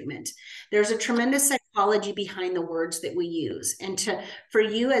prescribe treatment. There's a tremendous psychology behind the words that we use. And for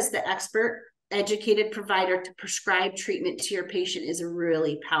you as the expert, educated provider to prescribe treatment to your patient is a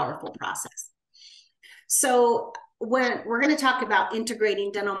really powerful process. So when we're going to talk about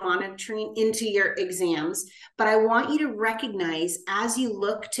integrating dental monitoring into your exams, but I want you to recognize as you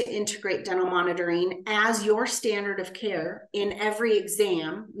look to integrate dental monitoring as your standard of care in every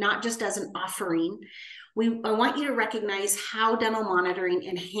exam, not just as an offering, I want you to recognize how dental monitoring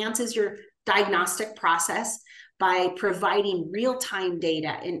enhances your diagnostic process by providing real-time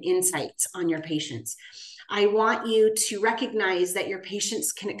data and insights on your patients. I want you to recognize that your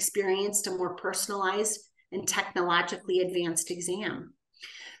patients can experience a more personalized and technologically advanced exam.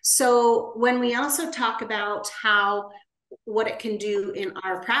 So when we also talk about what it can do in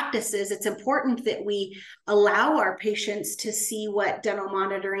our practices, it's important that we allow our patients to see what dental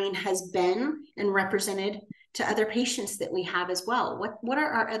monitoring has been and represented to other patients that we have as well. What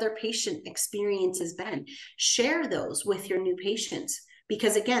are our other patient experiences been? Share those with your new patients,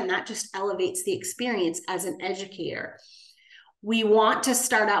 because again, that just elevates the experience as an educator. We want to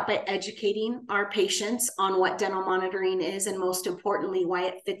start out by educating our patients on what dental monitoring is, and most importantly, why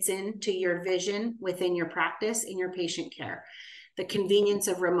it fits into your vision within your practice in your patient care. The convenience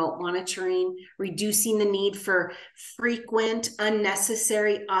of remote monitoring, reducing the need for frequent,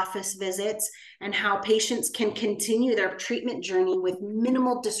 unnecessary office visits, and how patients can continue their treatment journey with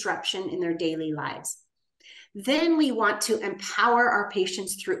minimal disruption in their daily lives. Then we want to empower our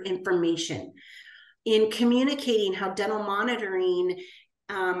patients through information in communicating how dental monitoring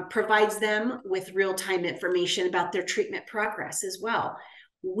provides them with real-time information about their treatment progress as well.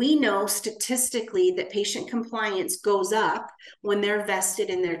 We know statistically that patient compliance goes up when they're vested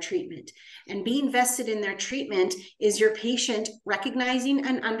in their treatment. And being vested in their treatment is your patient recognizing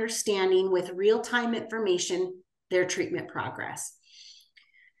and understanding with real-time information their treatment progress.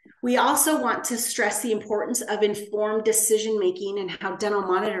 We also want to stress the importance of informed decision-making and how dental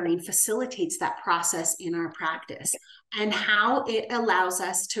monitoring facilitates that process in our practice, and how it allows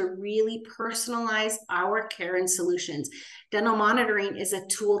us to really personalize our care and solutions. Dental monitoring is a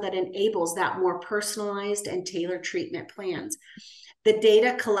tool that enables that more personalized and tailored treatment plans. The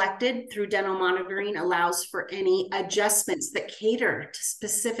data collected through dental monitoring allows for any adjustments that cater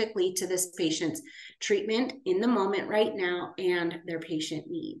specifically to this patient's treatment in the moment right now and their patient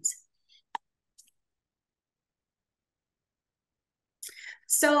needs.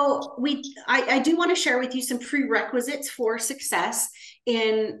 So I do want to share with you some prerequisites for success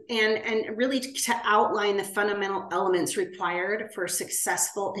and really to outline the fundamental elements required for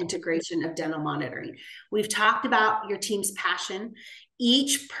successful integration of dental monitoring. We've talked about your team's passion.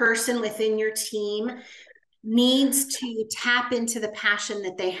 Each person within your team needs to tap into the passion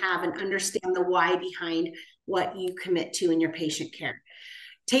that they have and understand the why behind what you commit to in your patient care.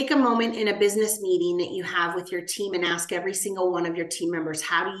 Take a moment in a business meeting that you have with your team and ask every single one of your team members,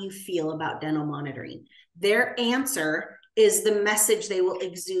 how do you feel about dental monitoring? Their answer is the message they will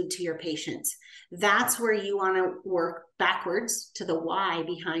exude to your patients. That's where you want to work backwards to the why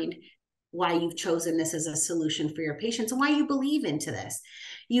behind why you've chosen this as a solution for your patients and why you believe into this.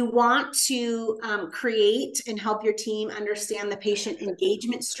 You want to create and help your team understand the patient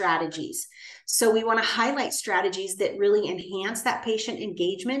engagement strategies. So we want to highlight strategies that really enhance that patient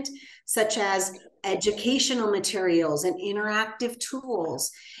engagement, such as educational materials and interactive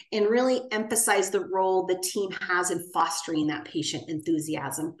tools, and really emphasize the role the team has in fostering that patient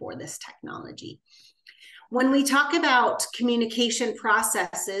enthusiasm for this technology. When we talk about communication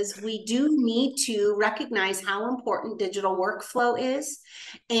processes, we do need to recognize how important digital workflow is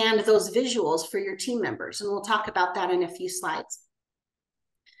and those visuals for your team members. And we'll talk about that in a few slides.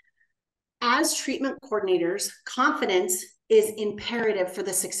 As treatment coordinators, confidence is imperative for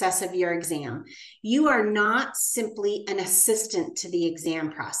the success of your exam. You are not simply an assistant to the exam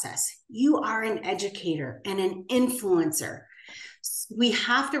process. You are an educator and an influencer. We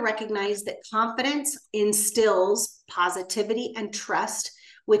have to recognize that confidence instills positivity and trust,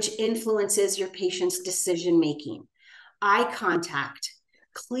 which influences your patient's decision-making. Eye contact,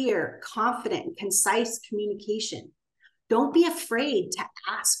 clear, confident, and concise communication. Don't be afraid to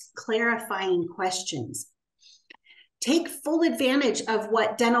ask clarifying questions. Take full advantage of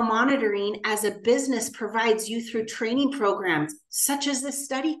what dental monitoring as a business provides you through training programs, such as the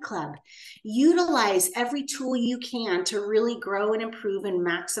study club. Utilize every tool you can to really grow and improve and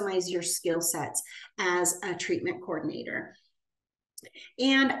maximize your skill sets as a treatment coordinator.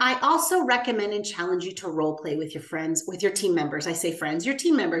 And I also recommend and challenge you to role play with your friends, with your team members. I say friends, your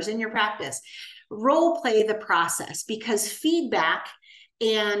team members in your practice. Role play the process, because feedback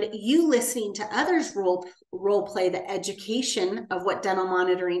and you listening to others role play the education of what dental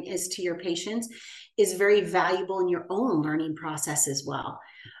monitoring is to your patients is very valuable in your own learning process as well.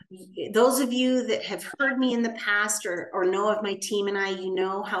 Those of you that have heard me in the past or know of my team and I, you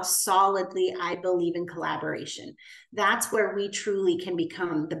know how solidly I believe in collaboration. That's where we truly can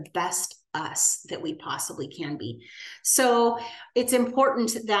become the best us that we possibly can be. So it's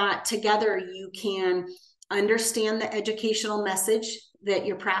important that together you can understand the educational message that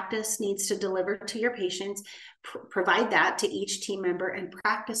your practice needs to deliver to your patients, provide that to each team member, and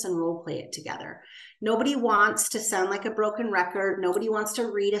practice and role play it together. Nobody wants to sound like a broken record. Nobody wants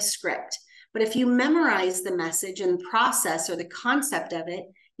to read a script. But if you memorize the message and process or the concept of it,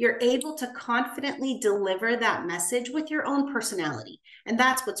 you're able to confidently deliver that message with your own personality. And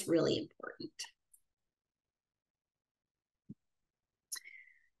that's what's really important.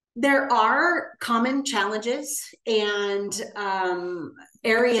 There are common challenges and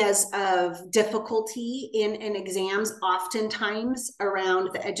areas of difficulty in exams, oftentimes around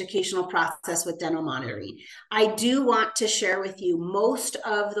the educational process with dental monitoring. I do want to share with you most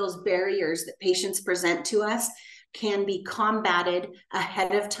of those barriers that patients present to us can be combated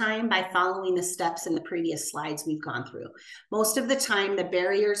ahead of time by following the steps in the previous slides we've gone through. Most of the time, the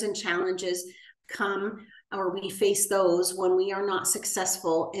barriers and challenges come, or we face those when we are not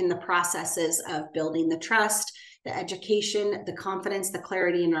successful in the processes of building the trust, the education, the confidence, the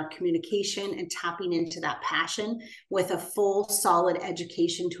clarity in our communication, and tapping into that passion with a full, solid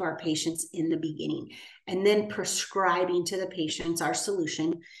education to our patients in the beginning, and then prescribing to the patients our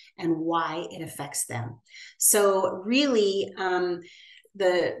solution and why it affects them. So really,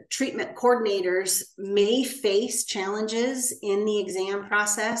 the treatment coordinators may face challenges in the exam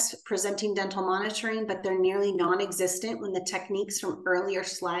process presenting dental monitoring, but they're nearly non-existent when the techniques from earlier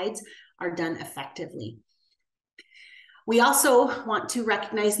slides are done effectively. We also want to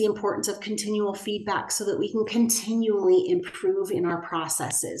recognize the importance of continual feedback so that we can continually improve in our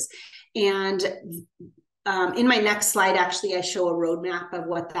processes. And in my next slide, actually, I show a roadmap of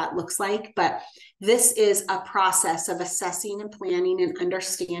what that looks like, but this is a process of assessing and planning and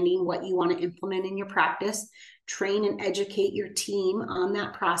understanding what you want to implement in your practice, train and educate your team on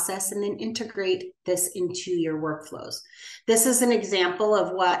that process, and then integrate this into your workflows. This is an example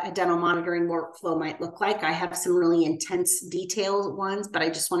of what a dental monitoring workflow might look like. I have some really intense detailed ones, but I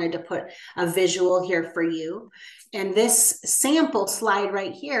just wanted to put a visual here for you. And this sample slide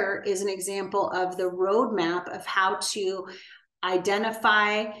right here is an example of the roadmap of how to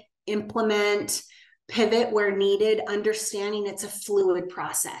identify, implement, pivot where needed, understanding it's a fluid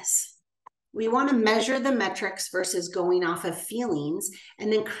process. We want to measure the metrics versus going off of feelings,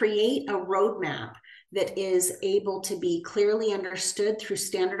 and then create a roadmap that is able to be clearly understood through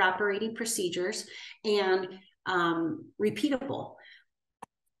standard operating procedures and repeatable.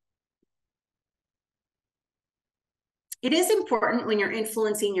 It is important when you're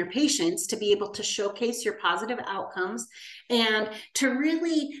influencing your patients to be able to showcase your positive outcomes and to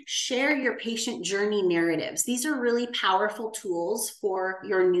really share your patient journey narratives. These are really powerful tools for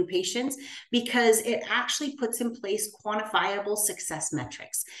your new patients because it actually puts in place quantifiable success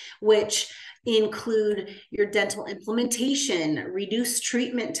metrics, which include your dental implementation, reduced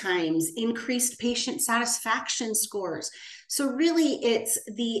treatment times, increased patient satisfaction scores. So really, it's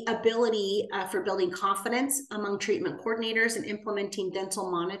the ability for building confidence among treatment coordinators and implementing dental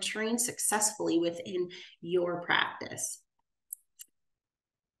monitoring successfully within your practice.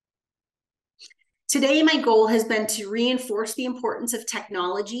 Today, my goal has been to reinforce the importance of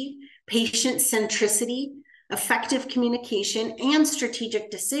technology, patient centricity, effective communication, and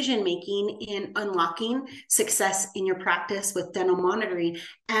strategic decision-making in unlocking success in your practice with dental monitoring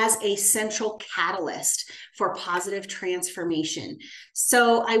as a central catalyst for positive transformation.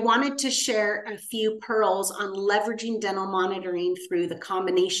 So I wanted to share a few pearls on leveraging dental monitoring through the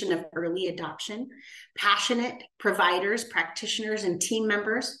combination of early adoption, passionate providers, practitioners, and team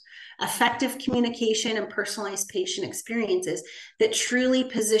members, effective communication, and personalized patient experiences that truly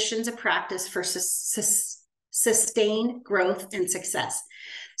positions a practice for sustained growth and success.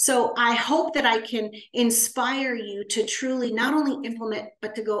 So I hope that I can inspire you to truly not only implement,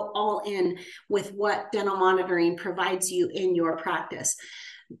 but to go all in with what dental monitoring provides you in your practice.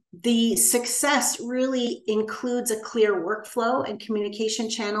 The success really includes a clear workflow and communication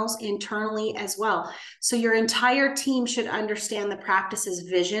channels internally as well. So your entire team should understand the practice's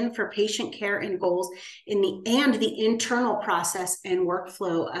vision for patient care and goals and the internal process and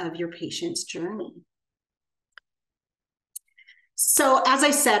workflow of your patient's journey. So as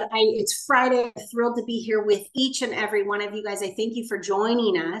I said, it's Friday. I'm thrilled to be here with each and every one of you guys. I thank you for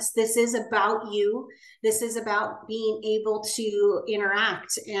joining us. This is about you. This is about being able to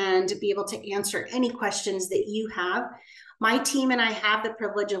interact and be able to answer any questions that you have. My team and I have the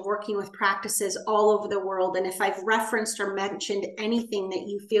privilege of working with practices all over the world. And if I've referenced or mentioned anything that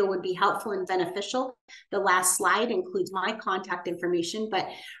you feel would be helpful and beneficial, the last slide includes my contact information. But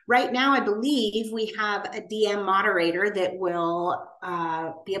right now, I believe we have a DM moderator that will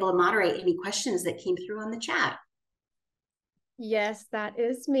be able to moderate any questions that came through on the chat. Yes, that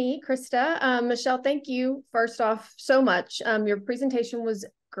is me, Krista. Michelle, thank you first off so much. Your presentation was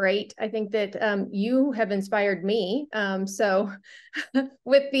great. I think that you have inspired me. So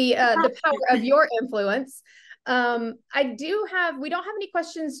with the power of your influence, we don't have any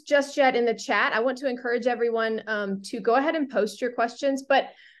questions just yet in the chat. I want to encourage everyone to go ahead and post your questions, but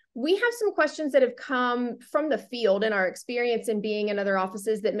we have some questions that have come from the field and our experience in being in other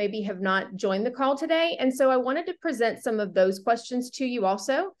offices that maybe have not joined the call today. And so I wanted to present some of those questions to you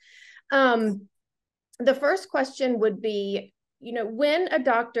also. The first question would be, when a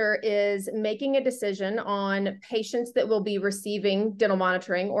doctor is making a decision on patients that will be receiving dental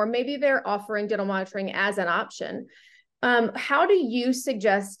monitoring, or maybe they're offering dental monitoring as an option, how do you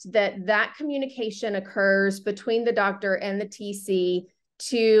suggest that communication occurs between the doctor and the TC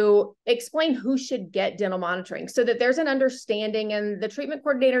to explain who should get dental monitoring so that there's an understanding and the treatment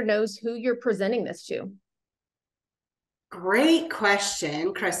coordinator knows who you're presenting this to? Great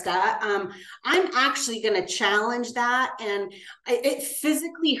question, Krista. I'm actually going to challenge that. And it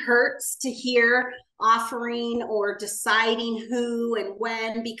physically hurts to hear offering or deciding who and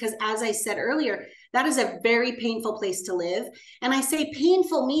when, because as I said earlier, that is a very painful place to live. And I say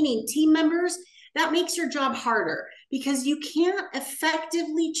painful, meaning team members, that makes your job harder because you can't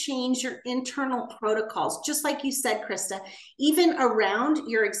effectively change your internal protocols. Just like you said, Krista, even around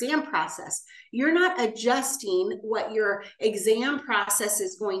your exam process, you're not adjusting what your exam process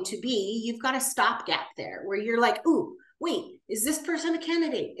is going to be. You've got a stopgap there where you're like, ooh, wait, is this person a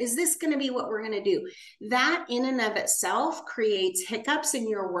candidate? Is this going to be what we're going to do? That in and of itself creates hiccups in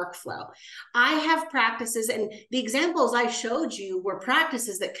your workflow. I have practices, and the examples I showed you were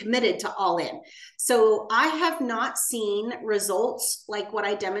practices that committed to all in. So I have not seen results like what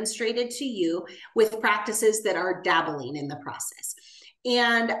I demonstrated to you with practices that are dabbling in the process.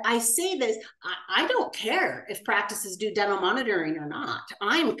 And I say this, I don't care if practices do dental monitoring or not.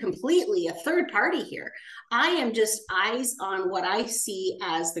 I'm completely a third party here. I am just eyes on what I see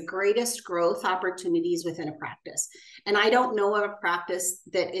as the greatest growth opportunities within a practice. And I don't know of a practice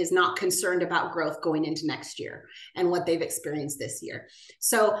that is not concerned about growth going into next year and what they've experienced this year.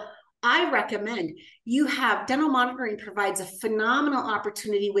 So I recommend you have dental monitoring provides a phenomenal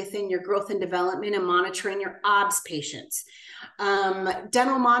opportunity within your growth and development and monitoring your OBS patients.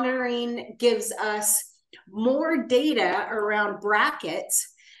 Dental monitoring gives us more data around brackets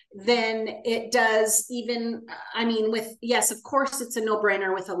than it does even, yes, of course, it's a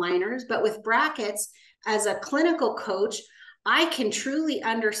no-brainer with aligners, but with brackets, as a clinical coach, I can truly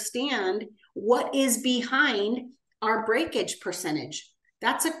understand what is behind our breakage percentage.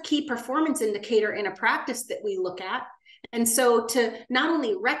 That's a key performance indicator in a practice that we look at. And so to not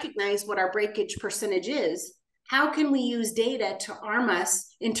only recognize what our breakage percentage is, how can we use data to arm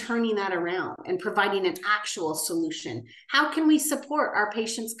us in turning that around and providing an actual solution? How can we support our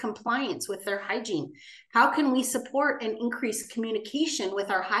patients' compliance with their hygiene? How can we support and increase communication with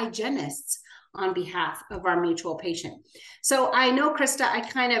our hygienists on behalf of our mutual patient? So I know, Krista, I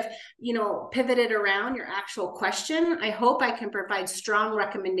kind of, pivoted around your actual question. I hope I can provide strong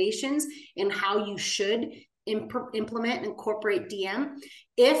recommendations in how you should implement and incorporate DM.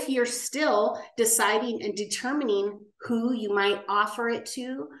 If you're still deciding and determining who you might offer it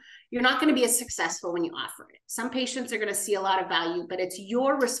to, you're not going to be as successful when you offer it. Some patients are going to see a lot of value, but it's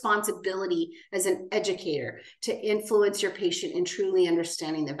your responsibility as an educator to influence your patient in truly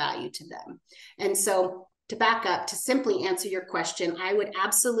understanding the value to them. And so to back up, to simply answer your question, I would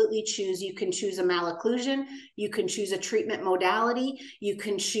absolutely choose, you can choose a malocclusion, you can choose a treatment modality, you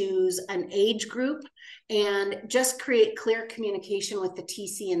can choose an age group, and just create clear communication with the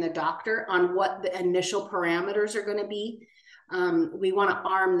TC and the doctor on what the initial parameters are going to be. We want to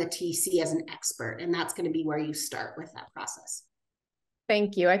arm the TC as an expert, and that's going to be where you start with that process.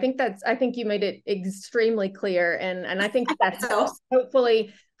 Thank you. I think you made it extremely clear. And I think that's so.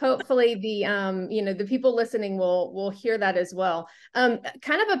 hopefully the, the people listening will hear that as well. Kind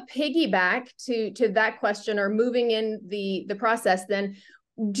of a piggyback to that question, or moving in the process, then,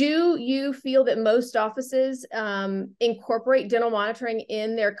 do you feel that most offices incorporate dental monitoring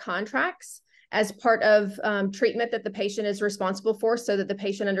in their contracts as part of treatment that the patient is responsible for, so that the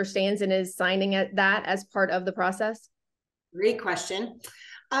patient understands and is signing that as part of the process? Great question.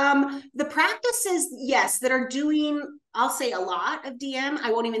 The practices, yes, that are doing, I'll say a lot of DM,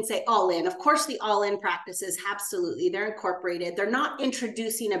 I won't even say all in. Of course, the all in practices, absolutely, they're incorporated. They're not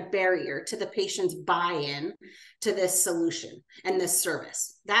introducing a barrier to the patient's buy-in to this solution and this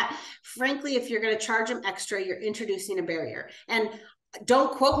service. That, frankly, if you're going to charge them extra, you're introducing a barrier. And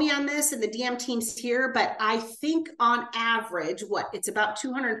don't quote me on this, and the DM team's here, but I think on average, it's about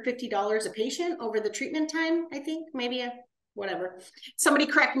 $250 a patient over the treatment time, I think, maybe whatever. Somebody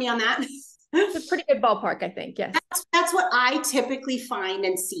correct me on that. It's a pretty good ballpark, I think. Yes. that's what I typically find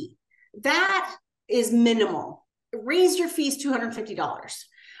and see. That is minimal. Raise your fees $250.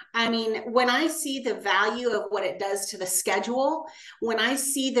 I mean, when I see the value of what it does to the schedule, when I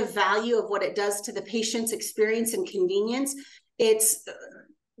see the value of what it does to the patient's experience and convenience, it's,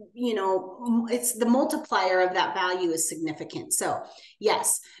 you know, it's the multiplier of that value is significant. So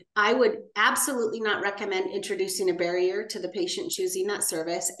yes, I would absolutely not recommend introducing a barrier to the patient choosing that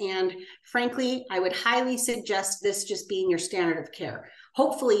service. And frankly, I would highly suggest this just being your standard of care.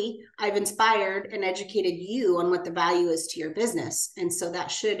 Hopefully I've inspired and educated you on what the value is to your business. And so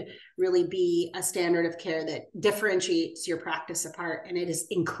that should really be a standard of care that differentiates your practice apart, and it is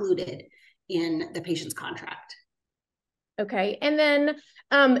included in the patient's contract. Okay. And then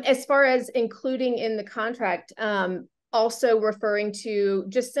as far as including in the contract, also referring to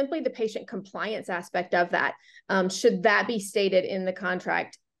just simply the patient compliance aspect of that, should that be stated in the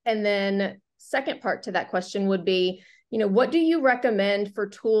contract? And then second part to that question would be, you know, what do you recommend for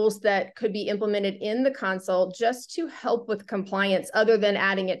tools that could be implemented in the consult just to help with compliance, other than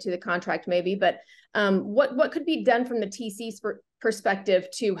adding it to the contract maybe, but what could be done from the TC's perspective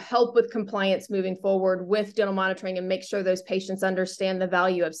to help with compliance moving forward with dental monitoring and make sure those patients understand the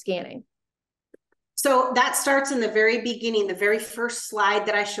value of scanning? So that starts in the very beginning, the very first slide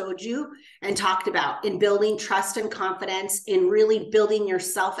that I showed you and talked about, in building trust and confidence, in really building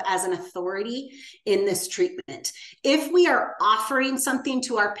yourself as an authority in this treatment. If we are offering something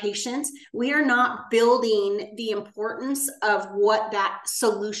to our patients, we are not building the importance of what that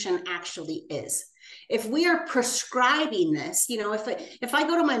solution actually is. If we are prescribing this, you know, if I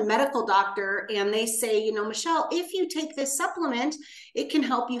go to my medical doctor and they say, you know, Michelle, if you take this supplement, it can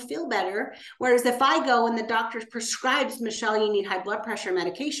help you feel better. Whereas if I go and the doctor prescribes, Michelle, you need high blood pressure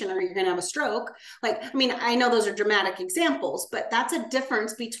medication or you're going to have a stroke. Like, I mean, I know those are dramatic examples, but that's a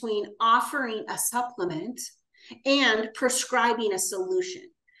difference between offering a supplement and prescribing a solution.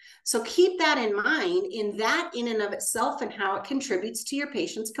 So keep that in mind, in that in and of itself, and how it contributes to your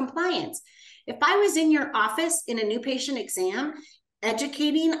patient's compliance. If I was in your office in a new patient exam,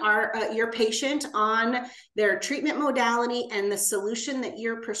 educating your patient on their treatment modality and the solution that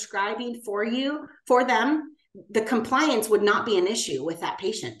you're prescribing for them, the compliance would not be an issue with that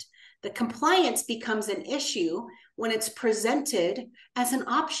patient. The compliance becomes an issue when it's presented as an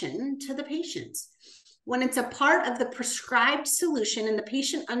option to the patients. When it's a part of the prescribed solution and the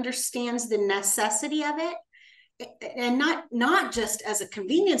patient understands the necessity of it, and not just as a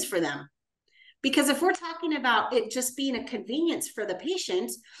convenience for them. Because if we're talking about it just being a convenience for the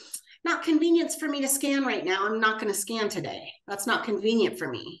patient, not convenience for me to scan right now, I'm not going to scan today. That's not convenient for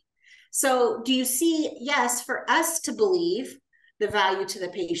me. So do you see, yes, for us to believe the value to the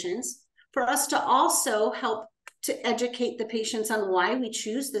patients, for us to also help to educate the patients on why we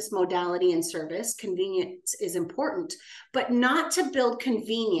choose this modality and service, convenience is important, but not to build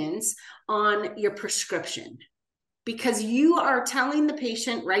convenience on your prescription. Because you are telling the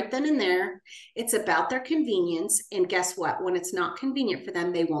patient right then and there, it's about their convenience. And guess what? When it's not convenient for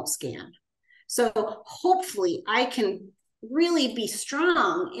them, they won't scan. So hopefully I can really be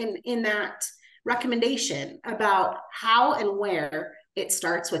strong in that recommendation about how and where it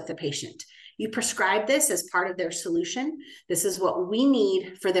starts with the patient. You prescribe this as part of their solution. This is what we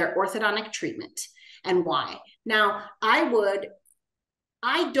need for their orthodontic treatment and why. Now,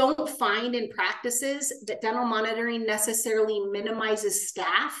 I don't find in practices that dental monitoring necessarily minimizes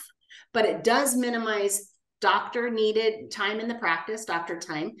staff, but it does minimize doctor needed time in the practice, doctor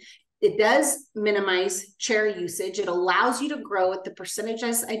time. It does minimize chair usage. It allows you to grow at the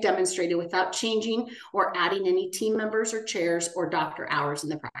percentages I demonstrated without changing or adding any team members or chairs or doctor hours in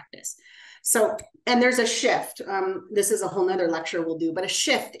the practice. So, and there's a shift. This is a whole nother lecture we'll do, but a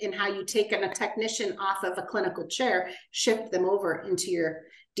shift in how you take a technician off of a clinical chair, shift them over into your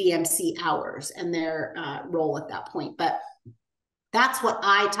DMC hours and their role at that point. But that's what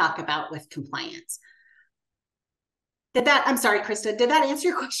I talk about with compliance. I'm sorry, Krista, did that answer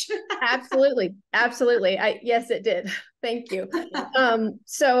your question? Absolutely. Absolutely. Yes, it did. Thank you.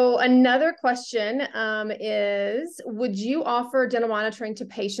 So another question is, would you offer dental monitoring to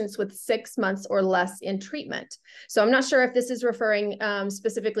patients with 6 months or less in treatment? So I'm not sure if this is referring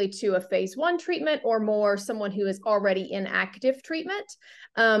specifically to a phase 1 treatment or more someone who is already in active treatment.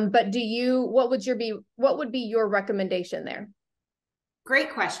 But what would be your recommendation there?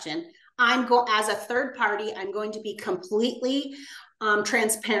 Great question. As a third party, I'm going to be completely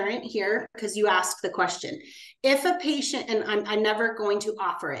transparent here because you asked the question. If a patient, and I'm never going to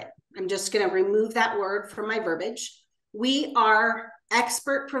offer it, I'm just going to remove that word from my verbiage. We are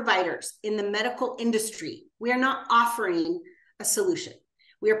expert providers in the medical industry. We are not offering a solution.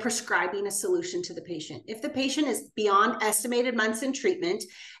 we are prescribing a solution to the patient. If the patient is beyond estimated months in treatment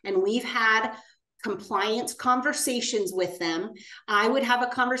and we've had compliance conversations with them, I would have a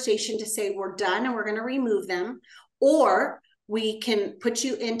conversation to say, we're done and we're going to remove them. Or we can put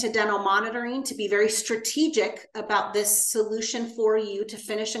you into dental monitoring to be very strategic about this solution for you to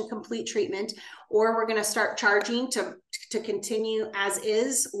finish and complete treatment. Or we're going to start charging to continue as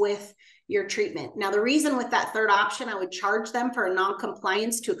is with your treatment. Now, the reason with that third option, I would charge them for a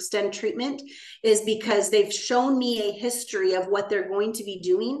non-compliance to extend treatment is because they've shown me a history of what they're going to be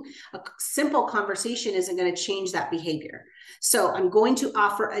doing. A simple conversation isn't going to change that behavior. So I'm going to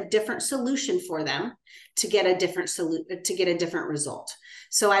offer a different solution for them to get a different result.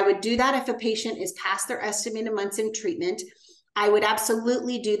 So I would do that if a patient is past their estimated months in treatment. I would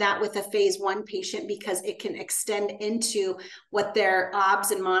absolutely do that with a phase 1 patient because it can extend into what their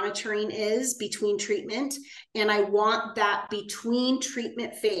OBS and monitoring is between treatment. And I want that between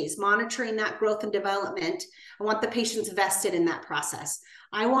treatment phase, monitoring that growth and development. I want the patients vested in that process.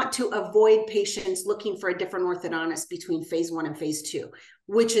 I want to avoid patients looking for a different orthodontist between phase 1 and phase 2,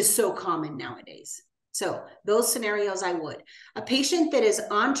 which is so common nowadays. So those scenarios I would. A patient that is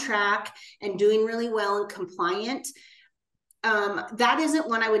on track and doing really well and compliant, that isn't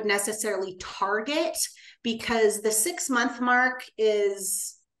one I would necessarily target because the 6-month mark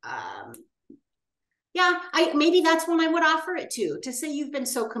is, maybe that's when I would offer it to say, you've been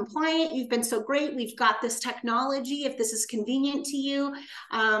so compliant, you've been so great, we've got this technology, if this is convenient to you,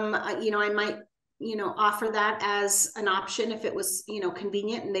 I might, offer that as an option if it was,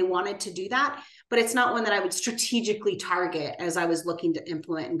 convenient and they wanted to do that. But it's not one that I would strategically target as I was looking to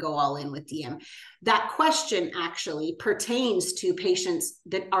implement and go all in with DM. That question actually pertains to patients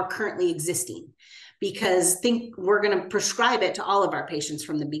that are currently existing, because we're going to prescribe it to all of our patients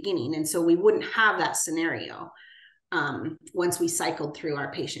from the beginning. And so we wouldn't have that scenario once we cycled through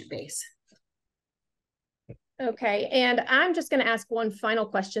our patient base. Okay, and I'm just going to ask one final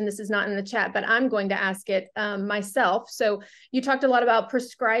question. This is not in the chat, but I'm going to ask it myself. So you talked a lot about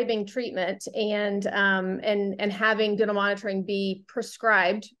prescribing treatment and having dental monitoring be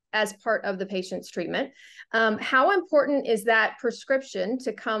prescribed as part of the patient's treatment. How important is that prescription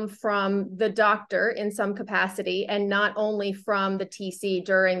to come from the doctor in some capacity and not only from the TC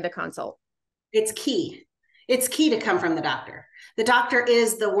during the consult? It's key. It's key to come from the doctor. The doctor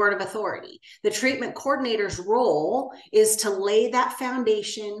is the word of authority. The treatment coordinator's role is to lay that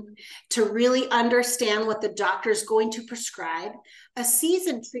foundation, to really understand what the doctor is going to prescribe. A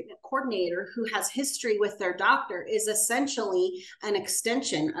seasoned treatment coordinator who has history with their doctor is essentially an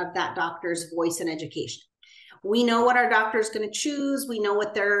extension of that doctor's voice and education. We know what our doctor is going to choose. We know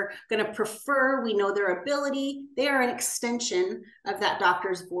what they're going to prefer. We know their ability. They are an extension of that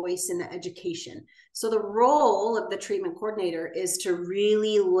doctor's voice in the education. So the role of the treatment coordinator is to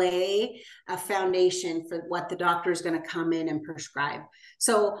really lay a foundation for what the doctor is going to come in and prescribe.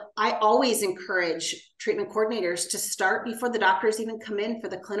 So I always encourage treatment coordinators to start before the doctors even come in for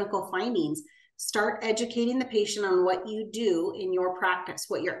the clinical findings. Start educating the patient on what you do in your practice,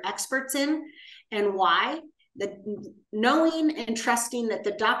 what you're experts in, and why. Knowing and trusting that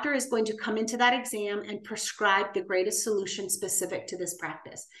the doctor is going to come into that exam and prescribe the greatest solution specific to this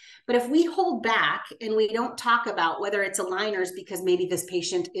practice. But if we hold back and we don't talk about whether it's aligners because maybe this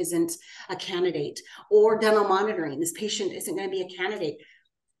patient isn't a candidate, or dental monitoring, this patient isn't going to be a candidate,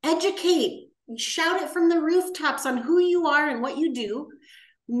 educate, shout it from the rooftops on who you are and what you do,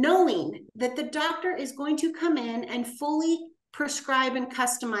 knowing that the doctor is going to come in and fully prescribe and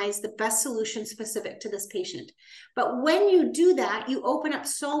customize the best solution specific to this patient. But when you do that, you open up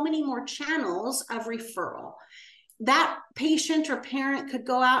so many more channels of referral. That patient or parent could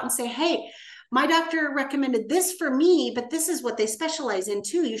go out and say, hey, my doctor recommended this for me, but this is what they specialize in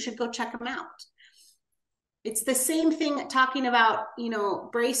too. You should go check them out. It's the same thing talking about,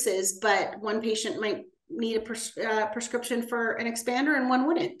 braces, but one patient might need a prescription for an expander and one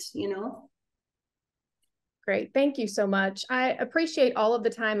wouldn't, Great. Thank you so much. I appreciate all of the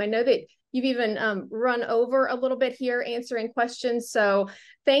time. I know that you've even run over a little bit here answering questions. So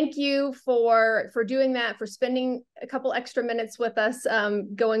thank you for doing that, for spending a couple extra minutes with us,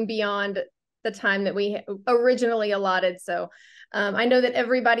 going beyond the time that we originally allotted. So I know that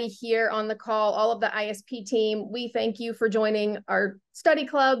everybody here on the call, all of the ISP team, we thank you for joining our study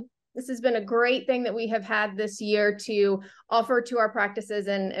club. This has been a great thing that we have had this year to offer to our practices.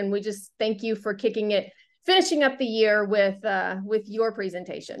 And we just thank you for finishing up the year with your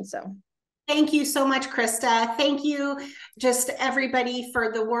presentation. So Thank you so much, Krista. Thank you, just everybody,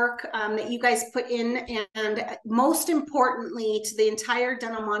 for the work that you guys put in, and most importantly, to the entire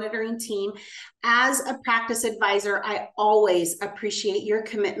dental monitoring team. As a practice advisor, I always appreciate your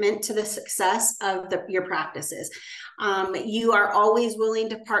commitment to the success of your practices. You are always willing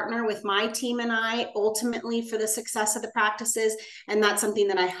to partner with my team and I ultimately for the success of the practices. And that's something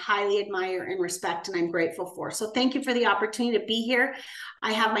that I highly admire and respect, and I'm grateful for. So thank you for the opportunity to be here.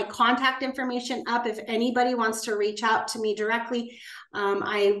 I have my contact information up if anybody wants to reach out to me directly.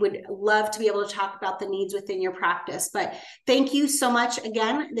 I would love to be able to talk about the needs within your practice. But thank you so much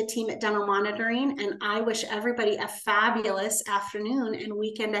again, the team at Dental Monitoring, and I wish everybody a fabulous afternoon and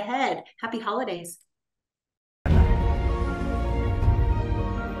weekend ahead. Happy holidays.